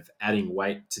kind of adding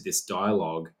weight to this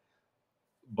dialogue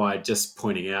by just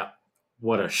pointing out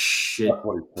what a shit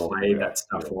play that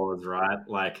stuff was, right?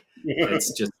 Like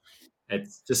it's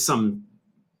just some,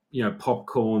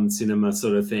 popcorn cinema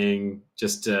sort of thing,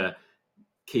 just to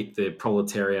keep the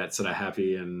proletariat sort of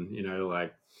happy, and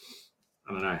like,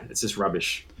 I don't know, it's just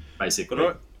rubbish, basically.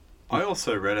 But I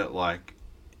also read it like,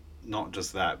 not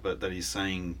just that, but that he's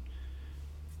saying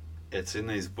it's in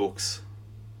these books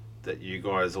that you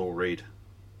guys all read.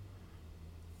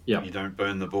 Yeah. You don't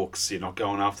burn the books. You're not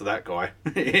going after that guy,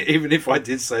 even if I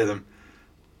did say them.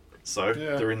 So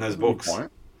they're in those books.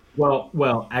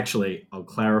 Well, actually, I'll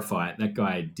clarify. That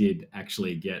guy did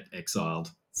actually get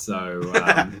exiled So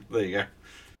There you go.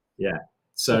 yeah,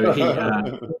 so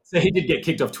he did get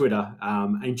kicked off Twitter,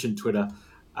 ancient Twitter.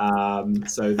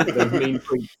 So those mean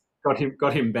tweets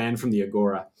got him banned from the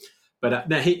Agora. But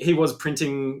no, he was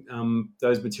printing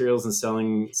those materials and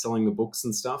selling the books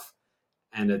and stuff.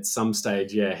 And at some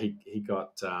stage, yeah, he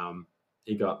got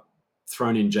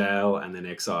thrown in jail and then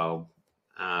exiled.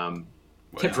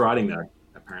 Kept Wow. writing though,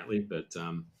 apparently, but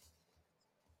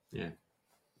yeah.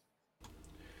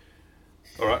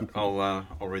 All right,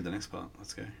 I'll read the next part.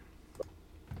 Let's go.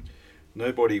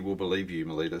 Nobody will believe you,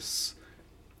 Miletus.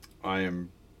 And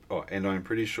I am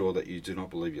pretty sure that you do not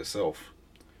believe yourself.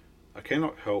 I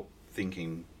cannot help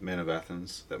thinking, men of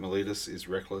Athens, that Miletus is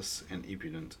reckless and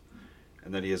impudent,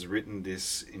 and that he has written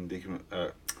this indictment.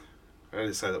 How do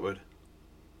you say that word?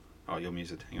 Oh, you're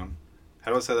muted. Hang on.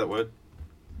 How do I say that word?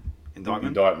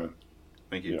 Indictment. Indictment.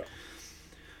 Thank you.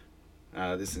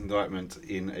 Yeah. This indictment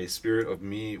in a spirit of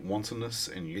mere wantonness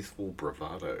and youthful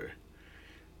bravado.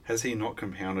 Has he not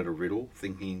compounded a riddle,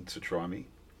 thinking to try me?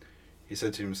 He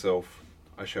said to himself,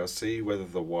 I shall see whether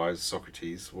the wise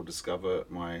Socrates will discover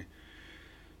my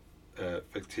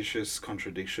factitious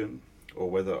contradiction, or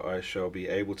whether I shall be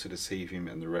able to deceive him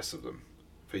and the rest of them.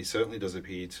 For he certainly does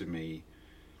appear to me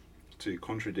to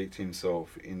contradict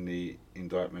himself in the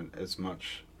indictment as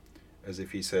much as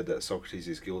if he said that Socrates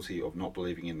is guilty of not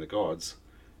believing in the gods,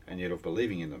 and yet of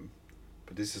believing in them.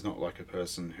 But this is not like a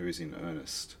person who is in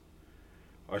earnest.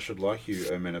 I should like you,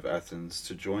 O men of Athens,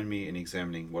 to join me in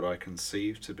examining what I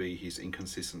conceive to be his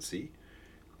inconsistency,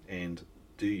 and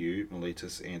do you,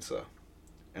 Miletus, answer.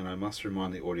 And I must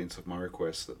remind the audience of my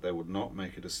request that they would not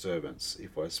make a disturbance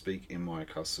if I speak in my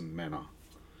accustomed manner.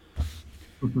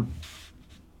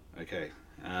 Okay,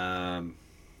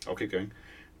 I'll keep going.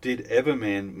 Did ever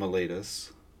man,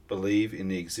 Miletus, believe in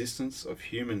the existence of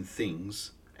human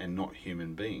things and not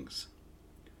human beings?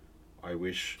 I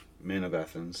wish, men of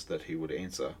Athens, that he would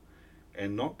answer,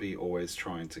 and not be always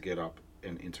trying to get up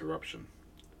an interruption.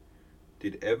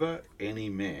 Did ever any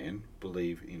man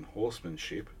believe in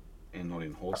horsemanship and not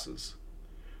in horses,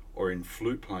 or in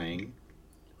flute playing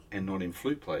and not in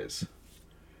flute players?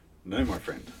 No, my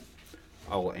friend,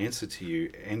 I will answer to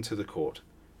you and to the court,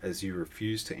 as you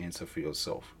refuse to answer for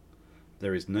yourself.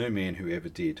 There is no man who ever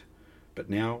did. But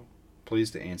now, please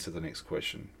to answer the next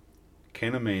question.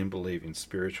 Can a man believe in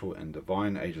spiritual and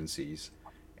divine agencies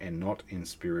and not in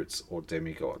spirits or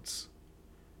demigods?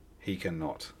 He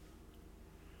cannot.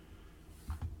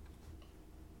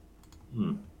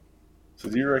 So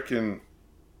do you reckon?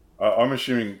 I'm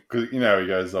assuming, because he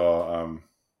goes, I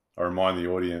remind the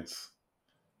audience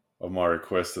of my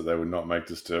request that they would not make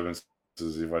disturbances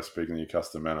if I speak in the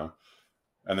accustomed manner.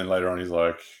 And then later on, he's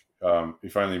like,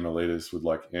 if only Miletus would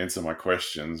answer my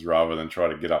questions rather than try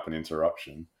to get up an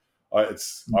interruption.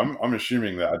 I'm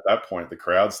assuming that at that point the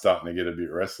crowd's starting to get a bit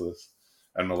restless,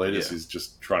 and Miletus is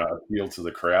just trying to appeal to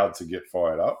the crowd to get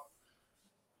fired up.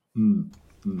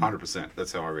 100%.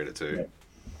 That's how I read it too.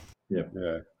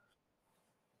 Yeah.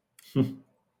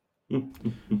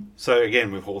 So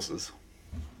again, with horses.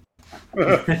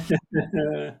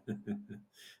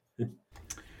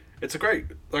 It's a great,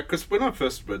 because when I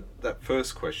first read that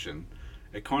first question,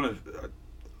 it kind of,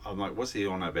 I'm like, what's he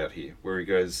on about here? Where he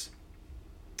goes,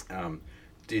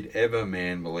 did ever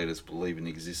man, Miletus, believe in the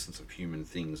existence of human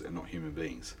things and not human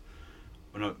beings?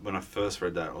 When I first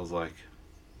read that, I was like,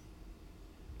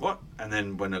 what? And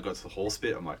then when I got to the horse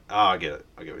bit, I'm like, I get it.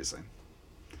 I get what you're saying.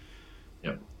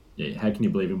 Yep. Yeah. How can you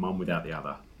believe in one without the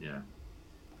other? Yeah.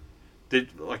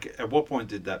 At what point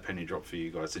did that penny drop for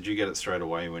you guys? Did you get it straight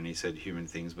away when he said human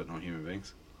things but not human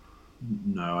beings?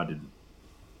 No, I didn't.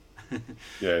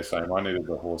 Yeah, same. I needed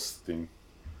the horse thing.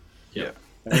 Yeah.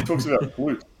 And he talks about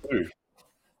flutes too.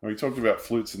 We talked about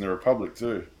flutes in the Republic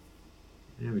too.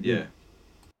 Yeah, we did.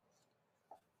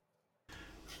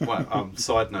 Yeah. Well,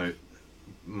 side note,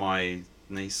 my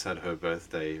niece had her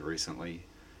birthday recently,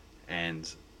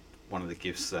 and one of the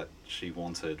gifts that she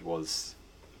wanted was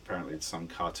apparently some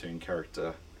cartoon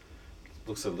character.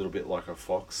 Looks a little bit like a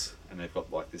fox, and they've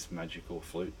got this magical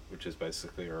flute, which is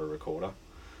basically a recorder.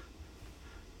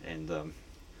 And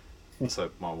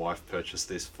so my wife purchased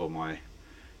this for my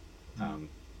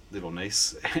little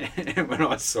niece, and when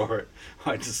I saw it,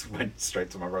 I just went straight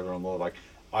to my brother-in-law,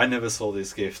 I never saw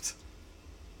this gift.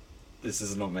 This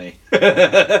is not me.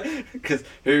 Because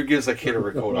who gives a kid a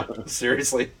recorder?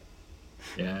 Seriously?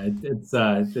 Yeah, it's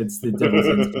the devil's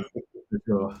instinct for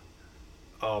sure.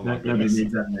 Oh my Nobody goodness.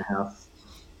 needs that in their house.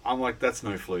 I'm like, that's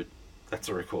no flute. That's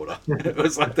a recorder. It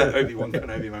was like that Obi-Wan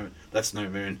Kenobi moment. That's no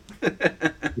moon.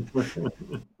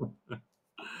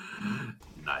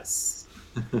 Nice.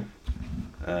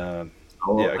 Yeah,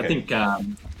 I okay. think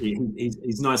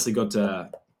he's nicely got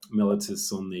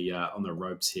Meletus on the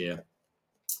ropes here.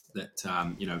 That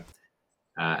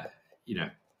uh, you know,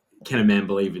 can a man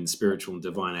believe in spiritual and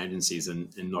divine agencies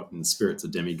and not in spirits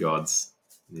of demigods?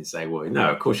 And they say, well, no,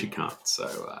 of course you can't.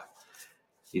 So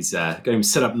he's got him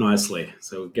set up nicely.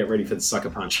 So get ready for the sucker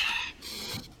punch.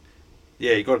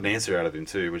 Yeah, you got an answer out of him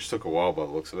too, which took a while by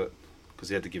the looks of it, because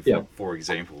he had to give Yeah. like 4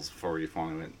 examples before he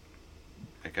finally went,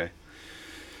 okay.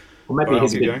 Well, maybe Well,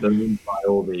 he's a keep bit ballooned by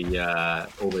all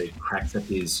the cracks of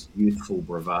his youthful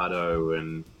bravado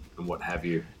and what have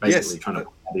you. Basically, Yes, trying to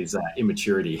point out his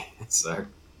immaturity. So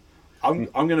I'm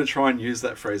going to try and use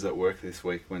that phrase at work this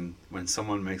week when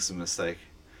someone makes a mistake.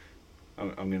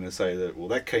 I'm going to say that, well,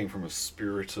 that came from a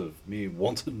spirit of mere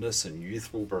wantonness and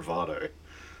youthful bravado.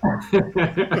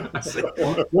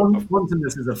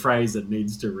 wantonness is a phrase that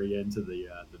needs to re-enter the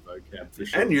vocab for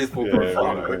sure. And youthful Yeah, we're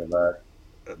gonna bravado. bring it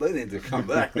back. They need to come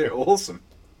back. They're awesome.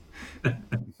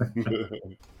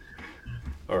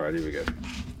 All right, here we go.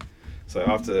 So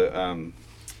after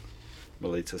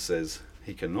Melita says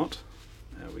he cannot,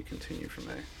 we continue from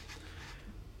there.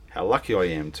 How lucky I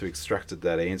am to extracted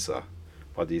that answer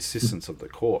by the assistance of the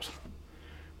court.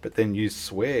 But then you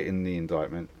swear in the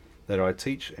indictment that I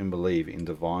teach and believe in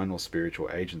divine or spiritual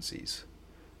agencies,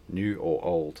 new or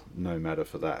old, no matter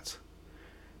for that.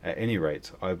 At any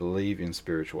rate, I believe in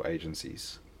spiritual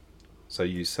agencies. So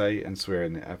you say and swear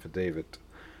in the affidavit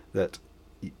that,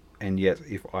 and yet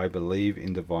if I believe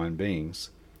in divine beings,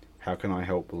 how can I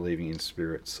help believing in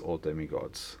spirits or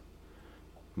demigods?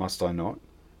 Must I not?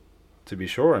 To be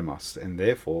sure I must, and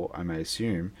therefore I may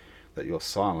assume that your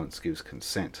silence gives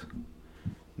consent.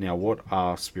 Now what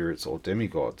are spirits or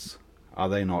demigods? Are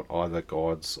they not either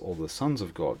gods or the sons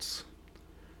of gods?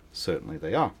 Certainly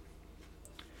they are.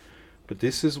 But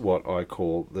this is what I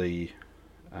call the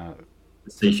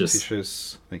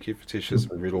fictitious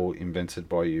riddle invented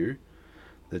by you.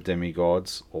 The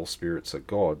demigods, all spirits are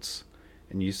gods.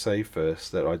 And you say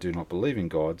first that I do not believe in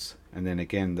gods, and then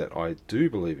again that I do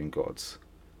believe in gods.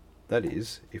 That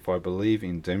is, if I believe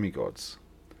in demigods.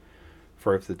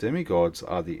 For if the demigods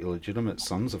are the illegitimate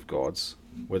sons of gods,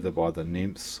 whether by the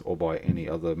nymphs or by any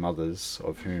other mothers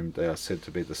of whom they are said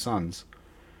to be the sons,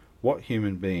 what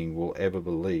human being will ever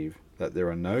believe that there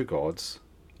are no gods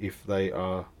if they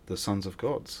are the sons of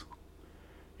gods?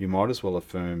 You might as well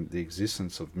affirm the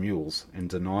existence of mules and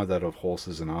deny that of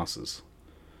horses and asses.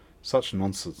 Such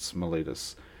nonsense,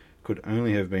 Meletus, could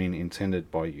only have been intended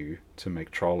by you to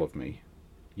make trial of me.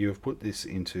 You have put this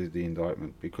into the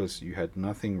indictment because you had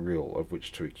nothing real of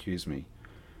which to accuse me,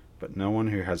 but no one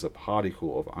who has a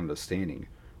particle of understanding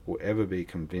will ever be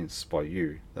convinced by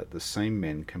you that the same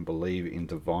men can believe in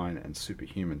divine and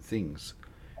superhuman things,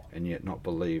 and yet not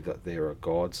believe that there are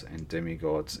gods and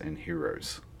demigods and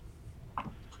heroes.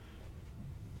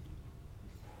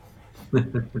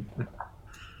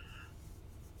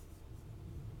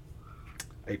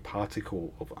 A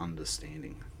particle of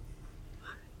understanding.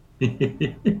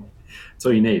 That's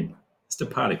all you need. Just a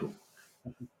particle.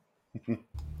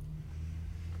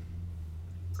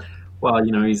 Well,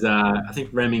 he's I think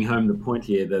ramming home the point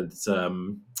here that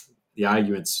the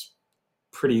argument's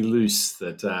pretty loose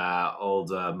that old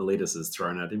Meletus has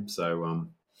thrown at him. So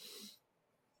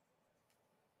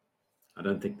I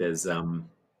don't think there's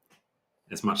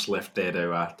much left there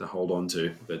to hold on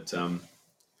to. But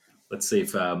let's see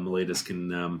if Meletus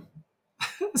can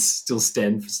still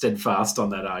stand steadfast on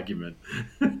that argument.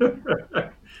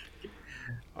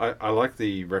 I like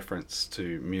the reference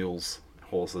to mules,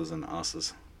 horses, and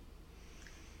asses.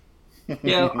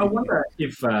 Yeah, I wonder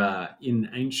if in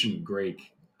ancient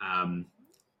Greek,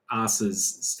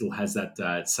 asses still has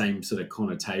that same sort of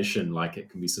connotation, like it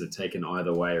can be sort of taken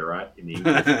either way, right? In the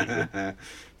English language.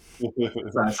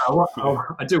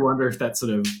 I do wonder if that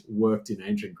sort of worked in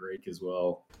ancient Greek as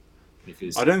well.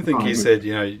 I don't think he said,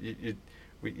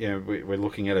 we're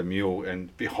looking at a mule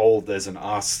and behold, there's an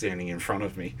ass standing in front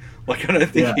of me. Like, I don't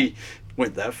think he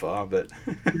went that far, but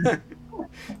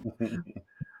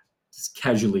just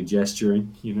casually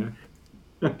gesturing,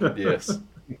 Yes,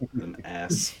 an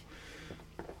ass.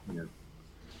 Yeah.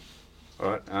 All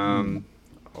right,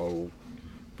 I'll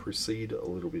proceed a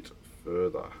little bit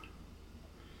further.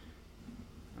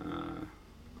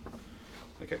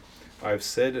 Okay. I have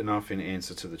said enough in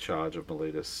answer to the charge of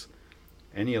Meletus.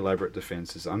 Any elaborate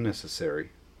defence is unnecessary,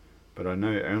 but I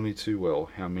know only too well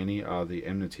how many are the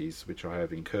enmities which I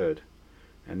have incurred,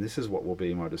 and this is what will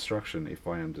be my destruction if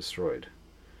I am destroyed.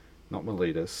 Not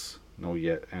Meletus, nor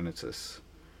yet Anytus,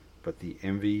 but the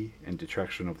envy and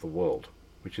detraction of the world,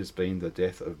 which has been the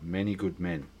death of many good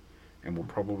men, and will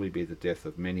probably be the death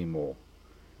of many more.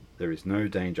 There is no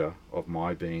danger of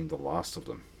my being the last of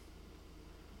them.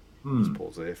 Just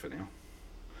pause there for now.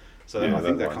 So Yeah, I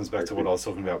think that that comes back to what I was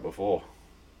talking about before.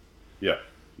 Yeah,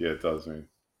 it does. I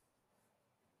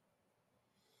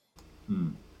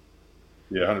mean,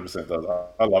 yeah, 100% does.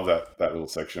 I love that little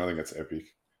section. I think it's epic.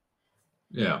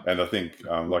 Yeah. And I think,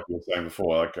 like you were saying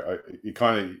before, like you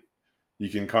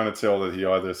can kind of tell that he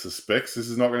either suspects this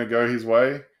is not going to go his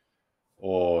way,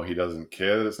 or he doesn't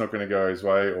care that it's not going to go his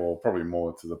way, or probably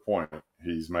more to the point,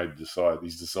 he's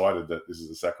decided that this is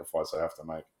a sacrifice I have to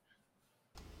make.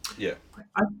 Yeah.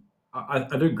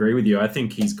 I do agree with you. I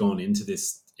think he's gone into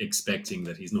this expecting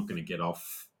that he's not going to get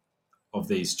off of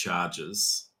these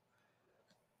charges,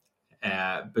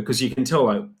 because you can tell,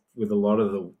 like, with a lot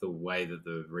of the way that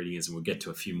the reading is, and we'll get to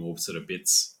a few more sort of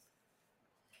bits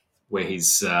where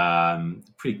he's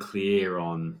pretty clear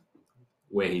on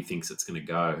where he thinks it's going to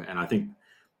go. And I think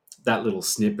that little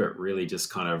snippet really just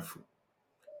kind of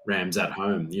rams at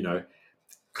home,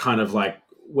 kind of like,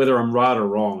 whether I'm right or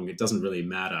wrong, it doesn't really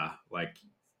matter. Like,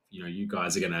 you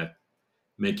guys are going to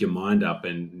make your mind up,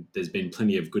 and there's been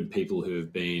plenty of good people who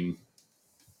have been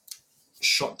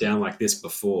shot down like this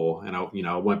before, and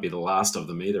I won't be the last of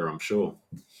them either, I'm sure.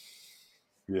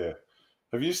 Yeah.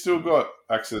 Have you still got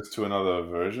access to another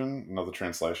version, another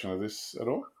translation of this at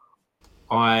all?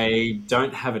 I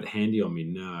don't have it handy on me,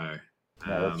 no.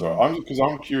 No, that's all right. Because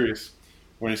I'm curious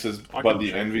when he says, "But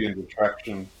the envy and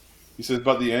detraction," he says,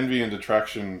 "But the envy and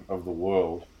detraction of the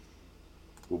world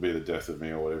will be the death of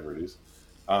me," or whatever it is.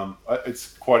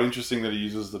 It's quite interesting that he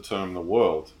uses the term "the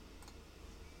world."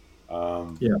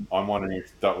 Yeah. I'm wondering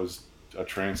if that was a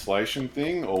translation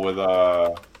thing, or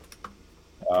whether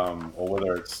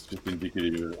it's just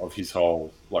indicative of his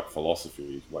whole like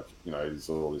philosophy, like he's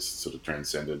all this sort of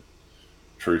transcended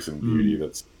truth and beauty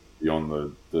that's beyond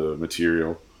the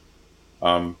material.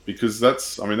 Because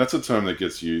that's a term that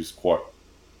gets used quite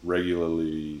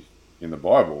regularly in the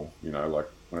Bible. Like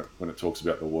when it talks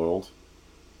about the world,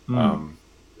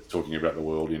 it's talking about the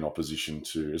world in opposition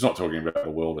to. It's not talking about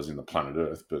the world as in the planet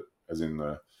Earth, but as in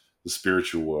the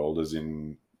spiritual world, as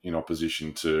in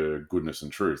opposition to goodness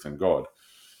and truth and God.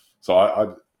 So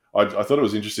I thought it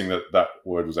was interesting that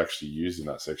word was actually used in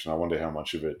that section. I wonder how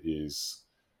much of it is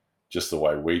just the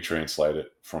way we translate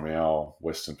it from our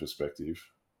Western perspective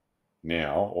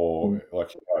now, or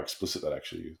like how explicit that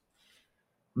actually is.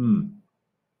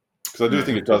 Because I do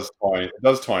think it does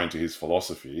tie into his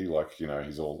philosophy, like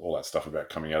he's all that stuff about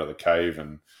coming out of the cave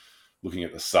and looking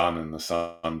at the sun, and the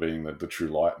sun being the true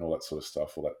light, and all that sort of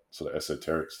stuff, all that sort of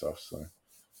esoteric stuff. So,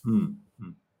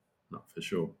 not for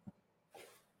sure.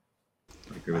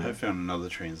 I have found another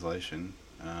translation.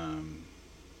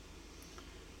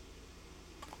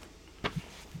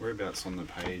 Whereabouts on the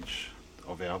page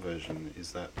of our version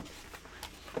is that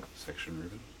section,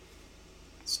 Ruben?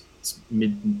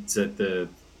 It's at the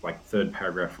third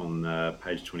paragraph on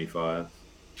page 25,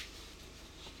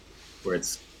 where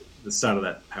it's the start of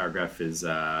that paragraph is,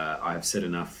 "I have said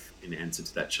enough in answer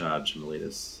to that charge,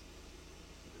 Miletus."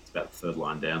 It's about the third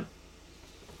line down.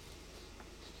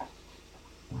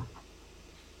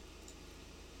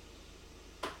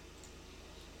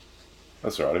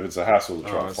 That's all right. If it's a hassle to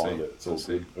try and find it, it's all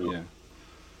good. Yeah.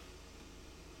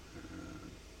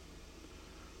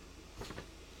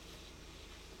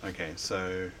 Okay,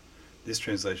 so this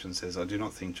translation says, "I do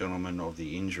not think, gentlemen, of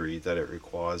the injury that it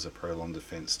requires a prolonged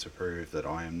defence to prove that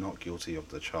I am not guilty of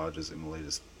the charges in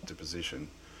Miletus' deposition,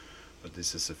 but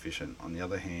this is sufficient. On the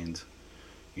other hand,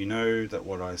 you know that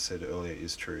what I said earlier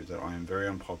is true, that I am very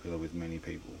unpopular with many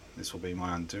people. This will be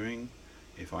my undoing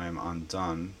if I am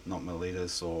undone, not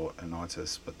Miletus or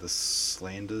Anytus, but the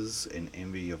slanders and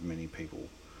envy of many people.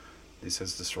 This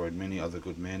has destroyed many other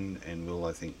good men, and will,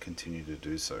 I think, continue to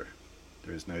do so.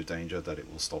 There is no danger that it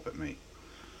will stop at me."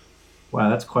 Wow,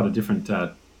 that's quite a different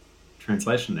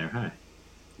translation there, hey?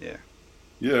 Yeah.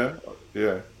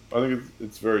 I think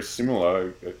it's very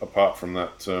similar, apart from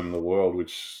that term, "the world,"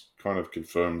 which kind of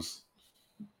confirms,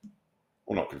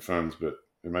 well, not confirms, but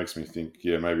it makes me think,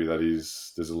 maybe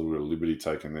there's a little bit of liberty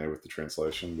taken there with the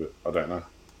translation, but I don't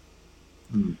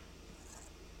know.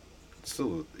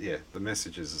 Still, the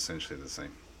message is essentially the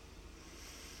same.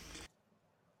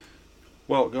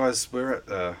 Well, guys, we're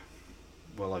at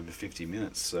well over 50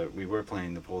 minutes, so we were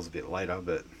planning to pause a bit later,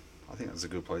 but I think that's a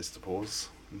good place to pause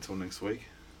until next week.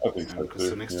 I think so,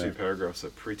 because the next two paragraphs are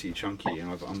pretty chunky,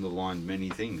 and I've underlined many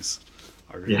things.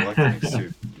 I really like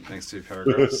the next two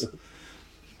paragraphs.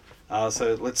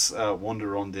 So let's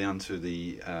wander on down to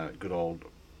the good old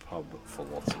pub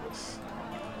philosophers.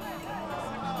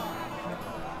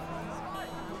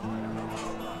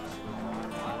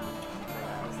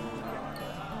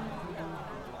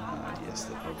 Yes,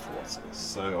 the pub philosophers.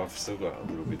 So I've still got a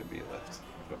little bit of beer left.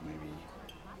 I've got maybe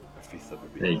a fifth of a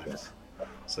There bit you go. less.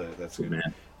 So that's Good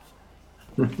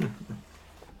good.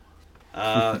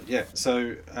 man. Yeah,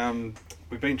 so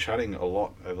we've been chatting a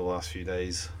lot over the last few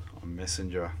days on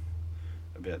Messenger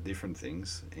about different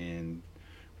things, and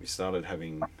we started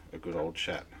having a good old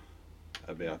chat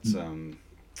about some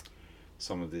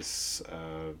of this,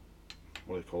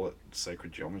 what do you call it,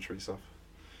 sacred geometry stuff.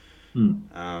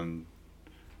 Hmm.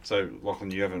 So,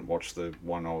 Lachlan, you haven't watched the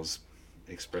one I was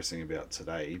expressing about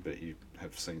today, but you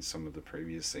have seen some of the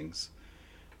previous things.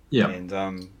 Yeah. And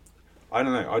I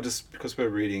don't know, I just, because we're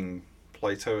reading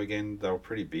Plato again, they were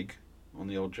pretty big on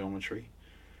the old geometry.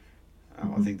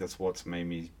 I think that's what's made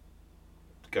me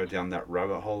go down that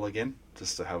rabbit hole again,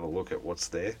 just to have a look at what's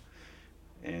there.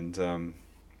 And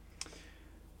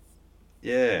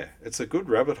yeah, it's a good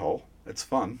rabbit hole. It's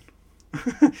fun.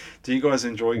 Do you guys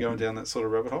enjoy going down that sort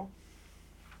of rabbit hole?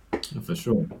 For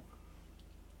sure. How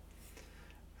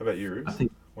about you, I Rubes?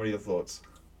 think. What are your thoughts?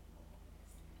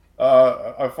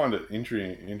 I find it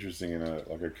interesting in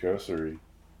a cursory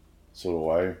sort of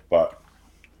way, but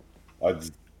I, j-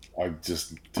 I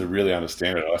just to really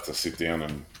understand it, I have to sit down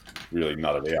and really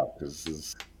nut it out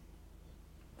because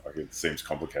like it seems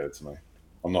complicated to me.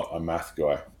 I'm not a math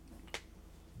guy.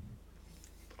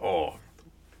 Oh,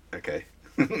 okay.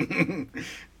 Tim's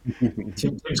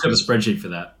got a spreadsheet for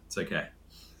that. It's okay.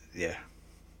 Yeah,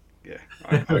 yeah.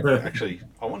 I actually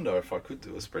I wonder if I could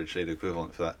do a spreadsheet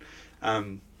equivalent for that.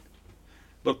 Um,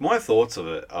 Look, my thoughts of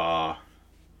it are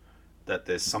that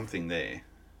there's something there,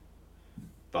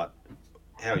 but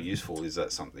how useful is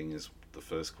that something is the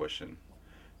first question.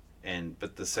 And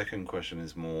but the second question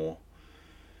is more,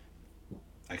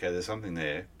 okay, there's something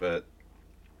there, but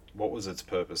what was its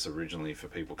purpose originally for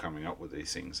people coming up with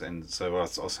these things? And so I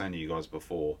was saying to you guys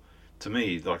before, to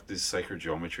me, like this sacred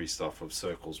geometry stuff of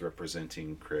circles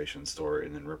representing creation story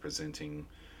and then representing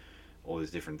all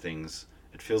these different things,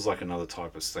 it feels like another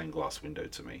type of stained glass window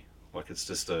to me. Like it's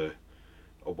just a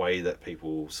way that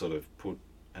people sort of put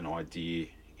an idea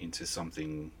into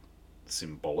something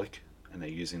symbolic, and they're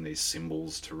using these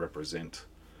symbols to represent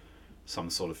some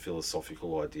sort of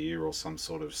philosophical idea or some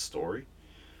sort of story.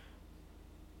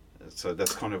 So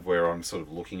that's kind of where I'm sort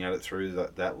of looking at it through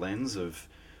that lens of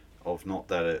not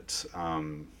that it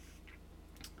I'm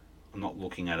not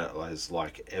looking at it as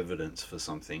like evidence for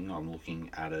something. I'm looking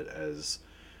at it as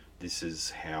this is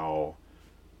how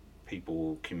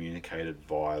people communicated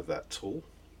via that tool.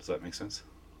 Does that make sense?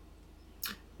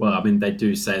 Well, I mean, they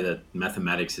do say that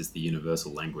mathematics is the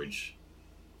universal language.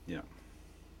 Yeah.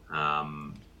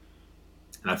 Um,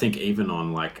 and I think even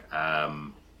on like,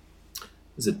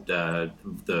 is it the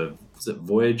was it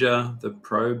Voyager, the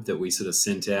probe that we sort of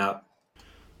sent out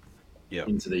Yeah.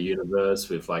 into the universe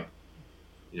with like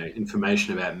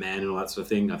information about man and all that sort of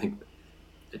thing. I think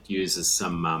it uses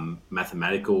some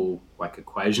mathematical like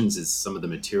equations as some of the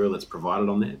material that's provided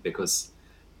on there because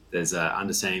there's a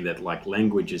understanding that like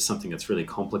language is something that's really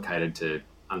complicated to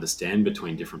understand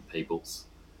between different peoples,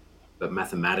 but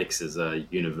mathematics is a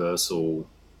universal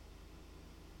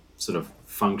sort of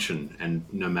function, and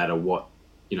no matter what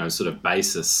sort of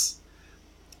basis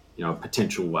a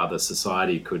potential other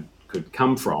society could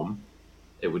come from,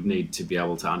 it would need to be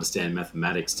able to understand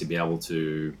mathematics to be able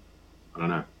to, I don't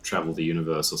know, travel the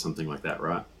universe or something like that,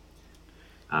 right?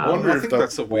 I I wonder if think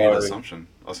that's that's a weird why. assumption.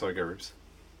 Oh, sorry, go Ribs.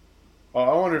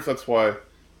 I wonder if that's why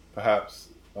perhaps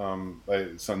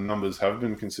some numbers have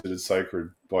been considered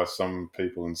sacred by some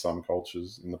people in some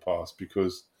cultures in the past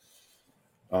because,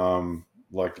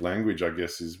 like language, I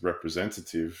guess, is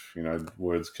representative.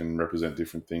 Words can represent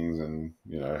different things and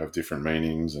have different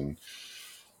meanings and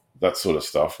that sort of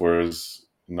stuff. Whereas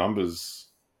numbers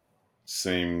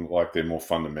seem like they're more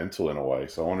fundamental in a way.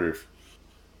 So I wonder if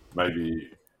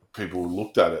maybe people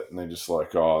looked at it and they're just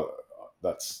like, oh,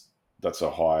 that's that's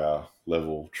a higher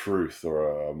level truth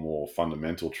or a more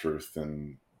fundamental truth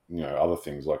than other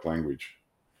things like language.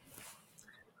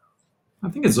 I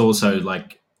think it's also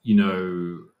like,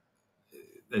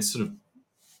 they sort of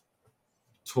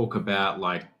talk about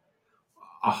like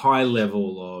a high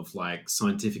level of like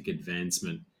scientific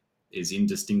advancement is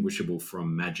indistinguishable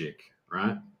from magic,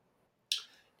 right?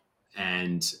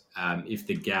 And if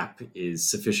the gap is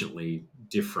sufficiently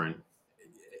different,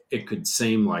 it could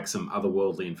seem like some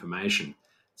otherworldly information.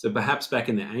 So perhaps back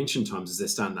in the ancient times, as they're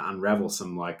starting to unravel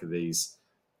some like these,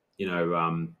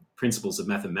 principles of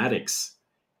mathematics,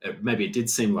 maybe it did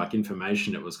seem like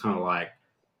information that was kind of like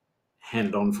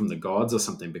handed on from the gods or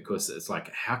something, because it's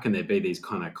like, how can there be these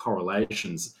kind of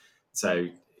correlations? So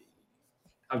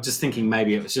I'm just thinking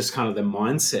maybe it was just kind of the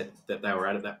mindset that they were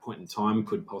at that point in time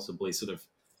could possibly sort of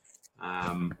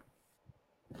um,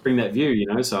 bring that view.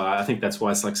 So I think that's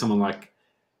why it's like someone like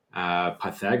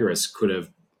Pythagoras could have,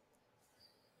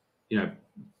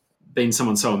 been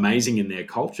someone so amazing in their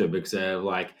culture because they're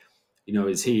like,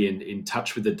 is he in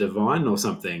touch with the divine or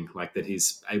something like that?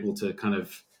 He's able to kind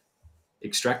of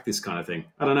extract this kind of thing.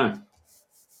 I don't know.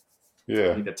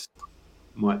 I Yeah, think that's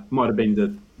might have been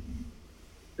the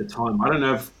time. I don't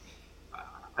know if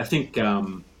I think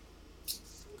for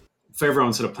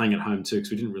everyone sort of playing at home too,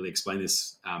 because we didn't really explain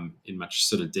this in much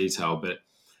sort of detail, but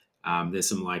there's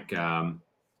some like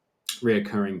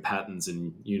reoccurring patterns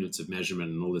and units of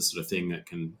measurement and all this sort of thing that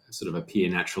can sort of appear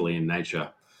naturally in nature.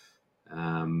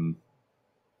 Um,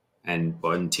 and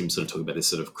Tim sort of talked about this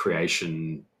sort of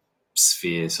creation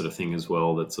sphere sort of thing as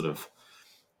well that sort of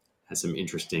has some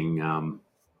interesting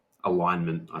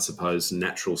alignment, I suppose,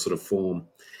 natural sort of form.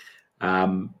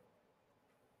 Um,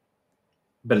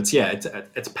 but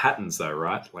it's patterns though,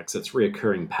 right? Like, so it's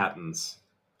reoccurring patterns.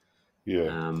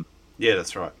 yeah, Yeah,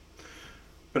 that's right.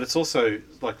 But it's also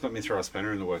like, let me throw a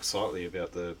spanner in the works slightly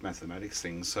about the mathematics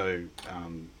thing. So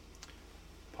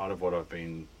part of what I've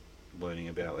been learning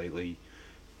about lately,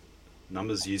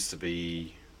 numbers used to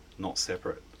be not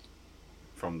separate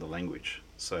from the language.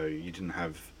 So you didn't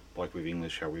have, like with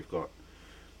English, how we've got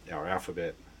our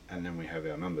alphabet and then we have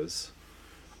our numbers.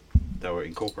 They were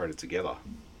incorporated together.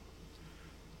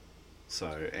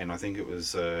 So, and I think it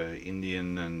was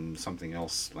Indian and something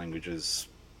else languages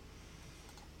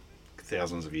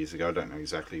thousands of years ago. I don't know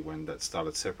exactly when that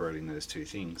started separating those two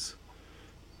things.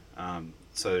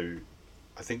 So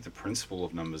I think the principle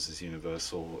of numbers is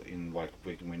universal in, like,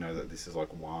 we know that this is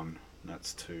like one, and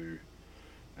that's two,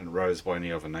 and rose by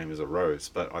any other name is a rose.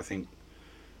 But I think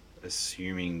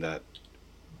assuming that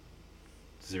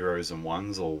zeros and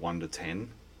ones, or 1 to 10,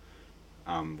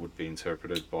 would be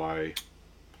interpreted by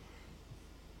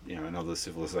another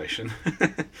civilization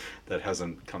that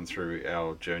hasn't come through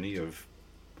our journey of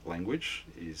language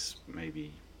is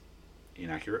maybe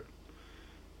inaccurate.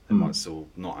 They might still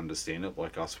not understand it,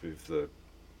 like us with the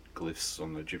glyphs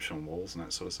on the Egyptian walls and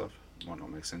that sort of stuff. It might not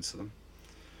make sense to them.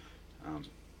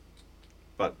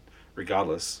 But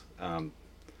regardless,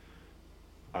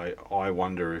 I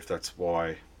wonder if that's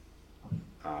why,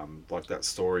 like that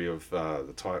story of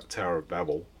the Tower of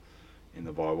Babel in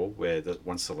the Bible, where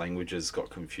once the languages got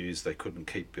confused, they couldn't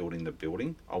keep building the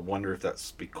building. I wonder if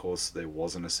that's because there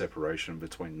wasn't a separation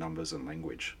between numbers and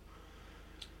language.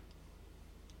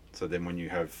 So then when you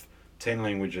have 10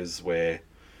 languages where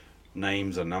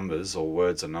names are numbers or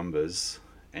words are numbers,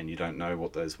 and you don't know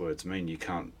what those words mean, you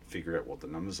can't figure out what the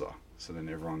numbers are. So then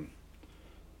everyone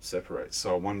separates.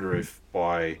 So I wonder if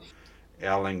by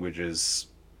our languages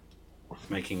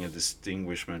making a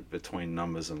distinguishment between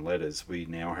numbers and letters, we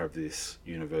now have this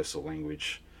universal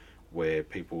language where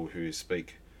people who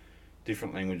speak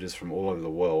different languages from all over the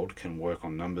world can work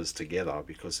on numbers together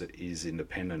because it is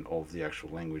independent of the actual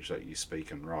language that you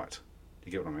speak and write. Do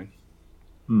you get what I mean?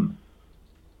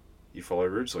 You follow,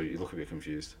 Rubes, or you look a bit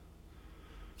confused?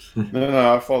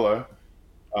 no, I follow.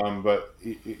 But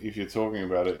if you're talking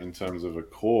about it in terms of a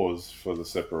cause for the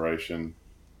separation,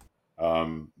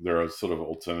 there are sort of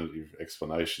alternative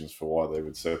explanations for why they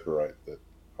would separate that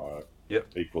are Yep.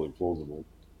 equally plausible.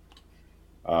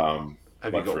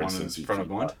 Have you Like, got for one in instance, front of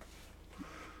mind?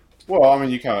 well, I mean,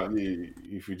 you can't.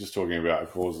 If you're just talking about a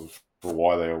cause for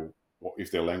why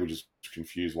if their language is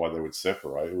confused, why they would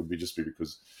separate, it would just be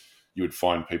because you would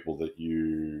find people that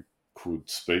you could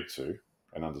speak to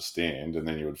and understand, and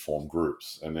then you would form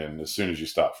groups. And then as soon as you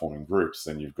start forming groups,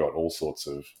 then you've got all sorts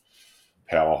of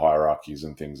power hierarchies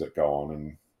and things that go on.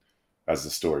 And as the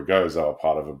story goes, they were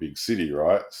part of a big city,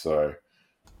 right? So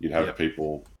you'd have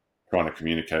people trying to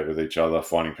communicate with each other,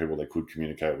 finding people they could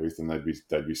communicate with, and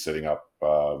they'd be setting up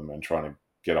and trying to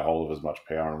get a hold of as much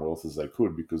power and wealth as they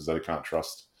could because they can't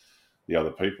trust the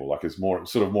other people. Like, it's more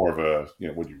of a,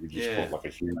 would you just call it like a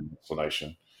human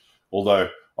explanation? Although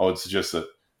I would suggest that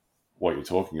what you're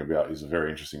talking about is a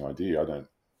very interesting idea. I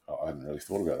hadn't really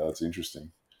thought about that. That's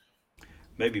interesting.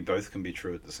 Maybe both can be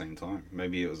true at the same time.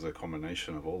 Maybe it was a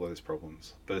combination of all those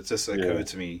problems. But it just occurred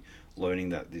to me learning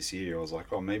that this year. I was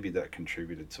like, oh, maybe that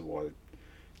contributed to why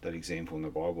that example in the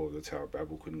Bible of the Tower of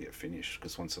Babel couldn't get finished,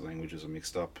 because once the languages are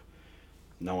mixed up,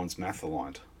 no one's math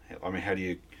aligned. I mean, how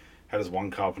does one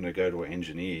carpenter go to an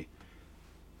engineer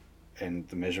and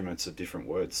the measurements are different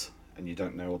words and you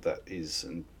don't know what that is?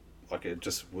 And like, it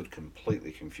just would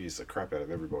completely confuse the crap out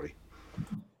of everybody.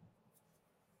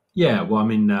 Yeah, well, I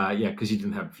mean, because you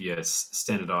didn't have your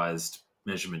standardized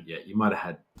measurement yet. You might have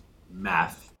had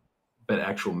math, but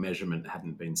actual measurement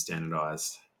hadn't been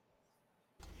standardized.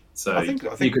 So I think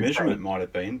measurement say, might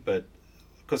have been, but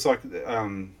because like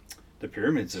the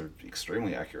pyramids are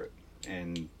extremely accurate,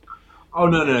 and Oh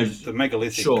no, The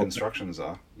megalithic sure. constructions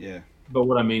are. Yeah. But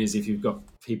what I mean is, if you've got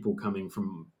people coming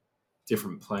from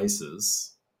different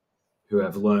places who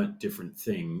have learnt different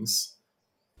things,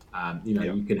 Yeah.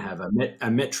 you can have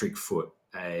a metric foot,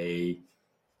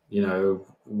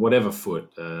 whatever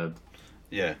foot.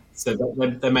 Yeah. So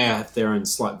they may have their own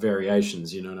slight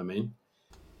variations. You know what I mean?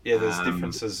 Yeah, there's Um,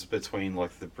 differences between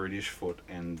like the British foot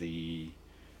and the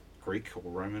Greek or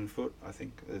Roman foot. I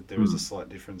think there is a slight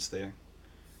difference there.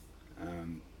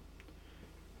 Um,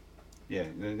 yeah,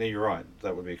 no, you're right.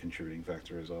 That would be a contributing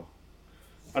factor as well.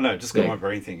 I know, just got yeah. my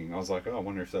brain thinking. I was like, oh, I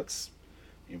wonder if that's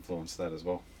influenced that as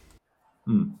well.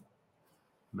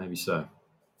 Maybe so.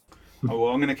 Oh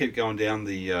well, I'm going to keep going down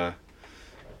the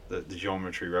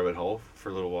geometry rabbit hole for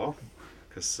a little while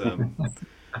because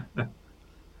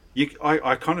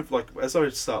I kind of like as I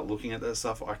start looking at that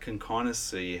stuff, I can kind of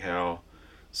see how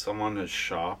someone as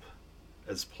sharp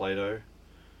as Plato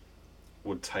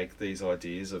would take these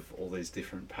ideas of all these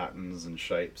different patterns and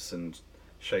shapes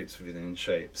within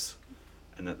shapes,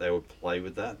 and that they would play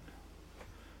with that.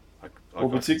 I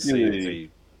can see it be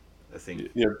a thing.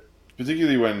 Yeah,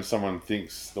 particularly when someone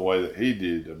thinks the way that he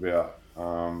did about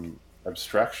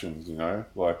abstractions.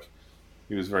 Like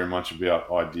he was very much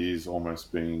about ideas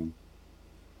almost being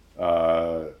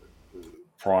prime,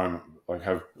 like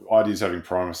have ideas having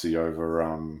primacy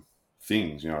over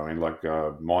things. You know, what I mean, like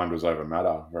mind was over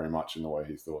matter very much in the way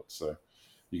he thought. So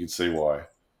you can see why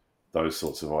those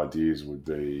sorts of ideas would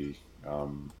be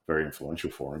very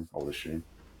influential for him, I would assume.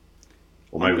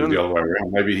 Or maybe it was the other way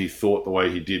around. Maybe he thought the way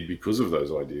he did because of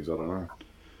those ideas. I don't know.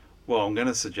 Well, I'm going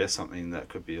to suggest something that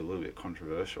could be a little bit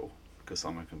controversial because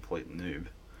I'm a complete noob.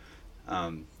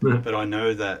 But I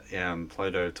know that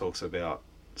Plato talks about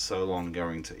Solon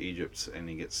going to Egypt and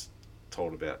he gets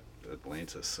told about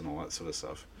Atlantis and all that sort of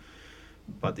stuff.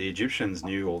 But the Egyptians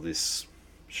knew all this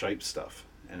shape stuff,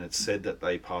 and it's said that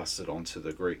they passed it on to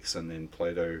the Greeks, and then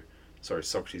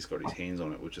Socrates got his hands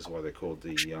on it, which is why they're called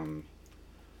which is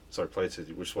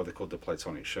why they're called the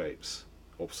Platonic shapes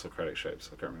or Socratic shapes.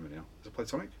 I can't remember now. Is it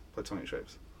Platonic? Platonic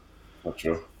shapes. Not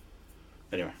sure.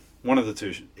 Anyway, one of the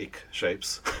two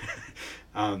shapes.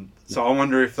 So I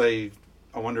wonder if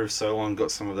Solon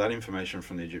got some of that information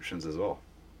from the Egyptians as well.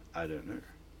 I don't know.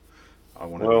 I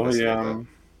want to investigate that.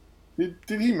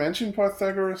 Did he mention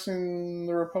Pythagoras in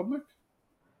the Republic?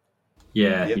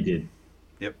 Yeah, Yep. he did.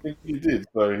 Yep. He did.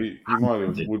 So he might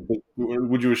have.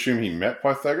 Would you assume he met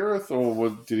Pythagoras, or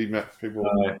did he met people?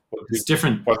 It's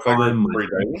different. Pythagoras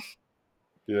predated?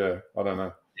 Yeah, I don't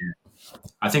know. Yeah.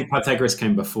 I think Pythagoras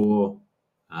came before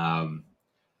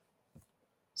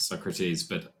Socrates,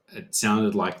 but it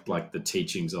sounded like the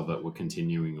teachings of it were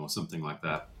continuing or something like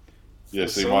that. Yeah,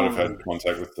 so he might have had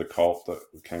contact with the cult that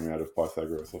came out of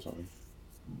Pythagoras or something.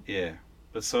 Yeah,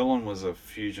 but Solon was a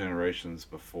few generations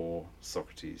before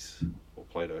Socrates, or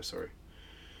Plato, sorry.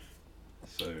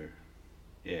 So,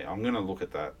 yeah, I'm going to look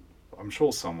at that. I'm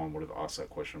sure someone would have asked that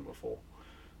question before.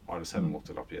 I just haven't looked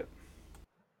it up yet.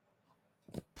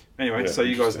 Anyway, so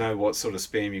you guys know what sort of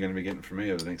spam you're going to be getting from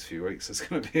me over the next few weeks. It's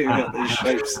going to be about these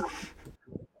shapes.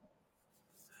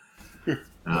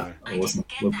 Awesome.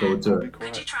 Look forward to it.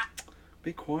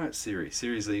 Be quiet, Siri.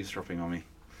 Siri's eavesdropping on me.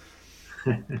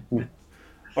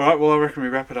 All right, well, I reckon we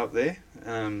wrap it up there.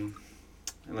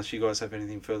 Unless you guys have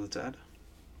anything further to add.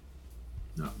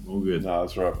 No, all good. No,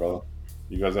 that's right, brother.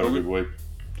 You guys have a good week.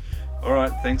 All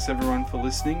right, thanks everyone for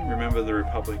listening. Remember, the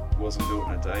Republic wasn't built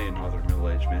in a day, and neither are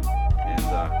middle-aged men. And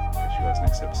catch you guys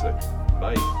next episode.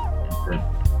 Bye. Okay.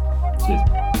 Cheers.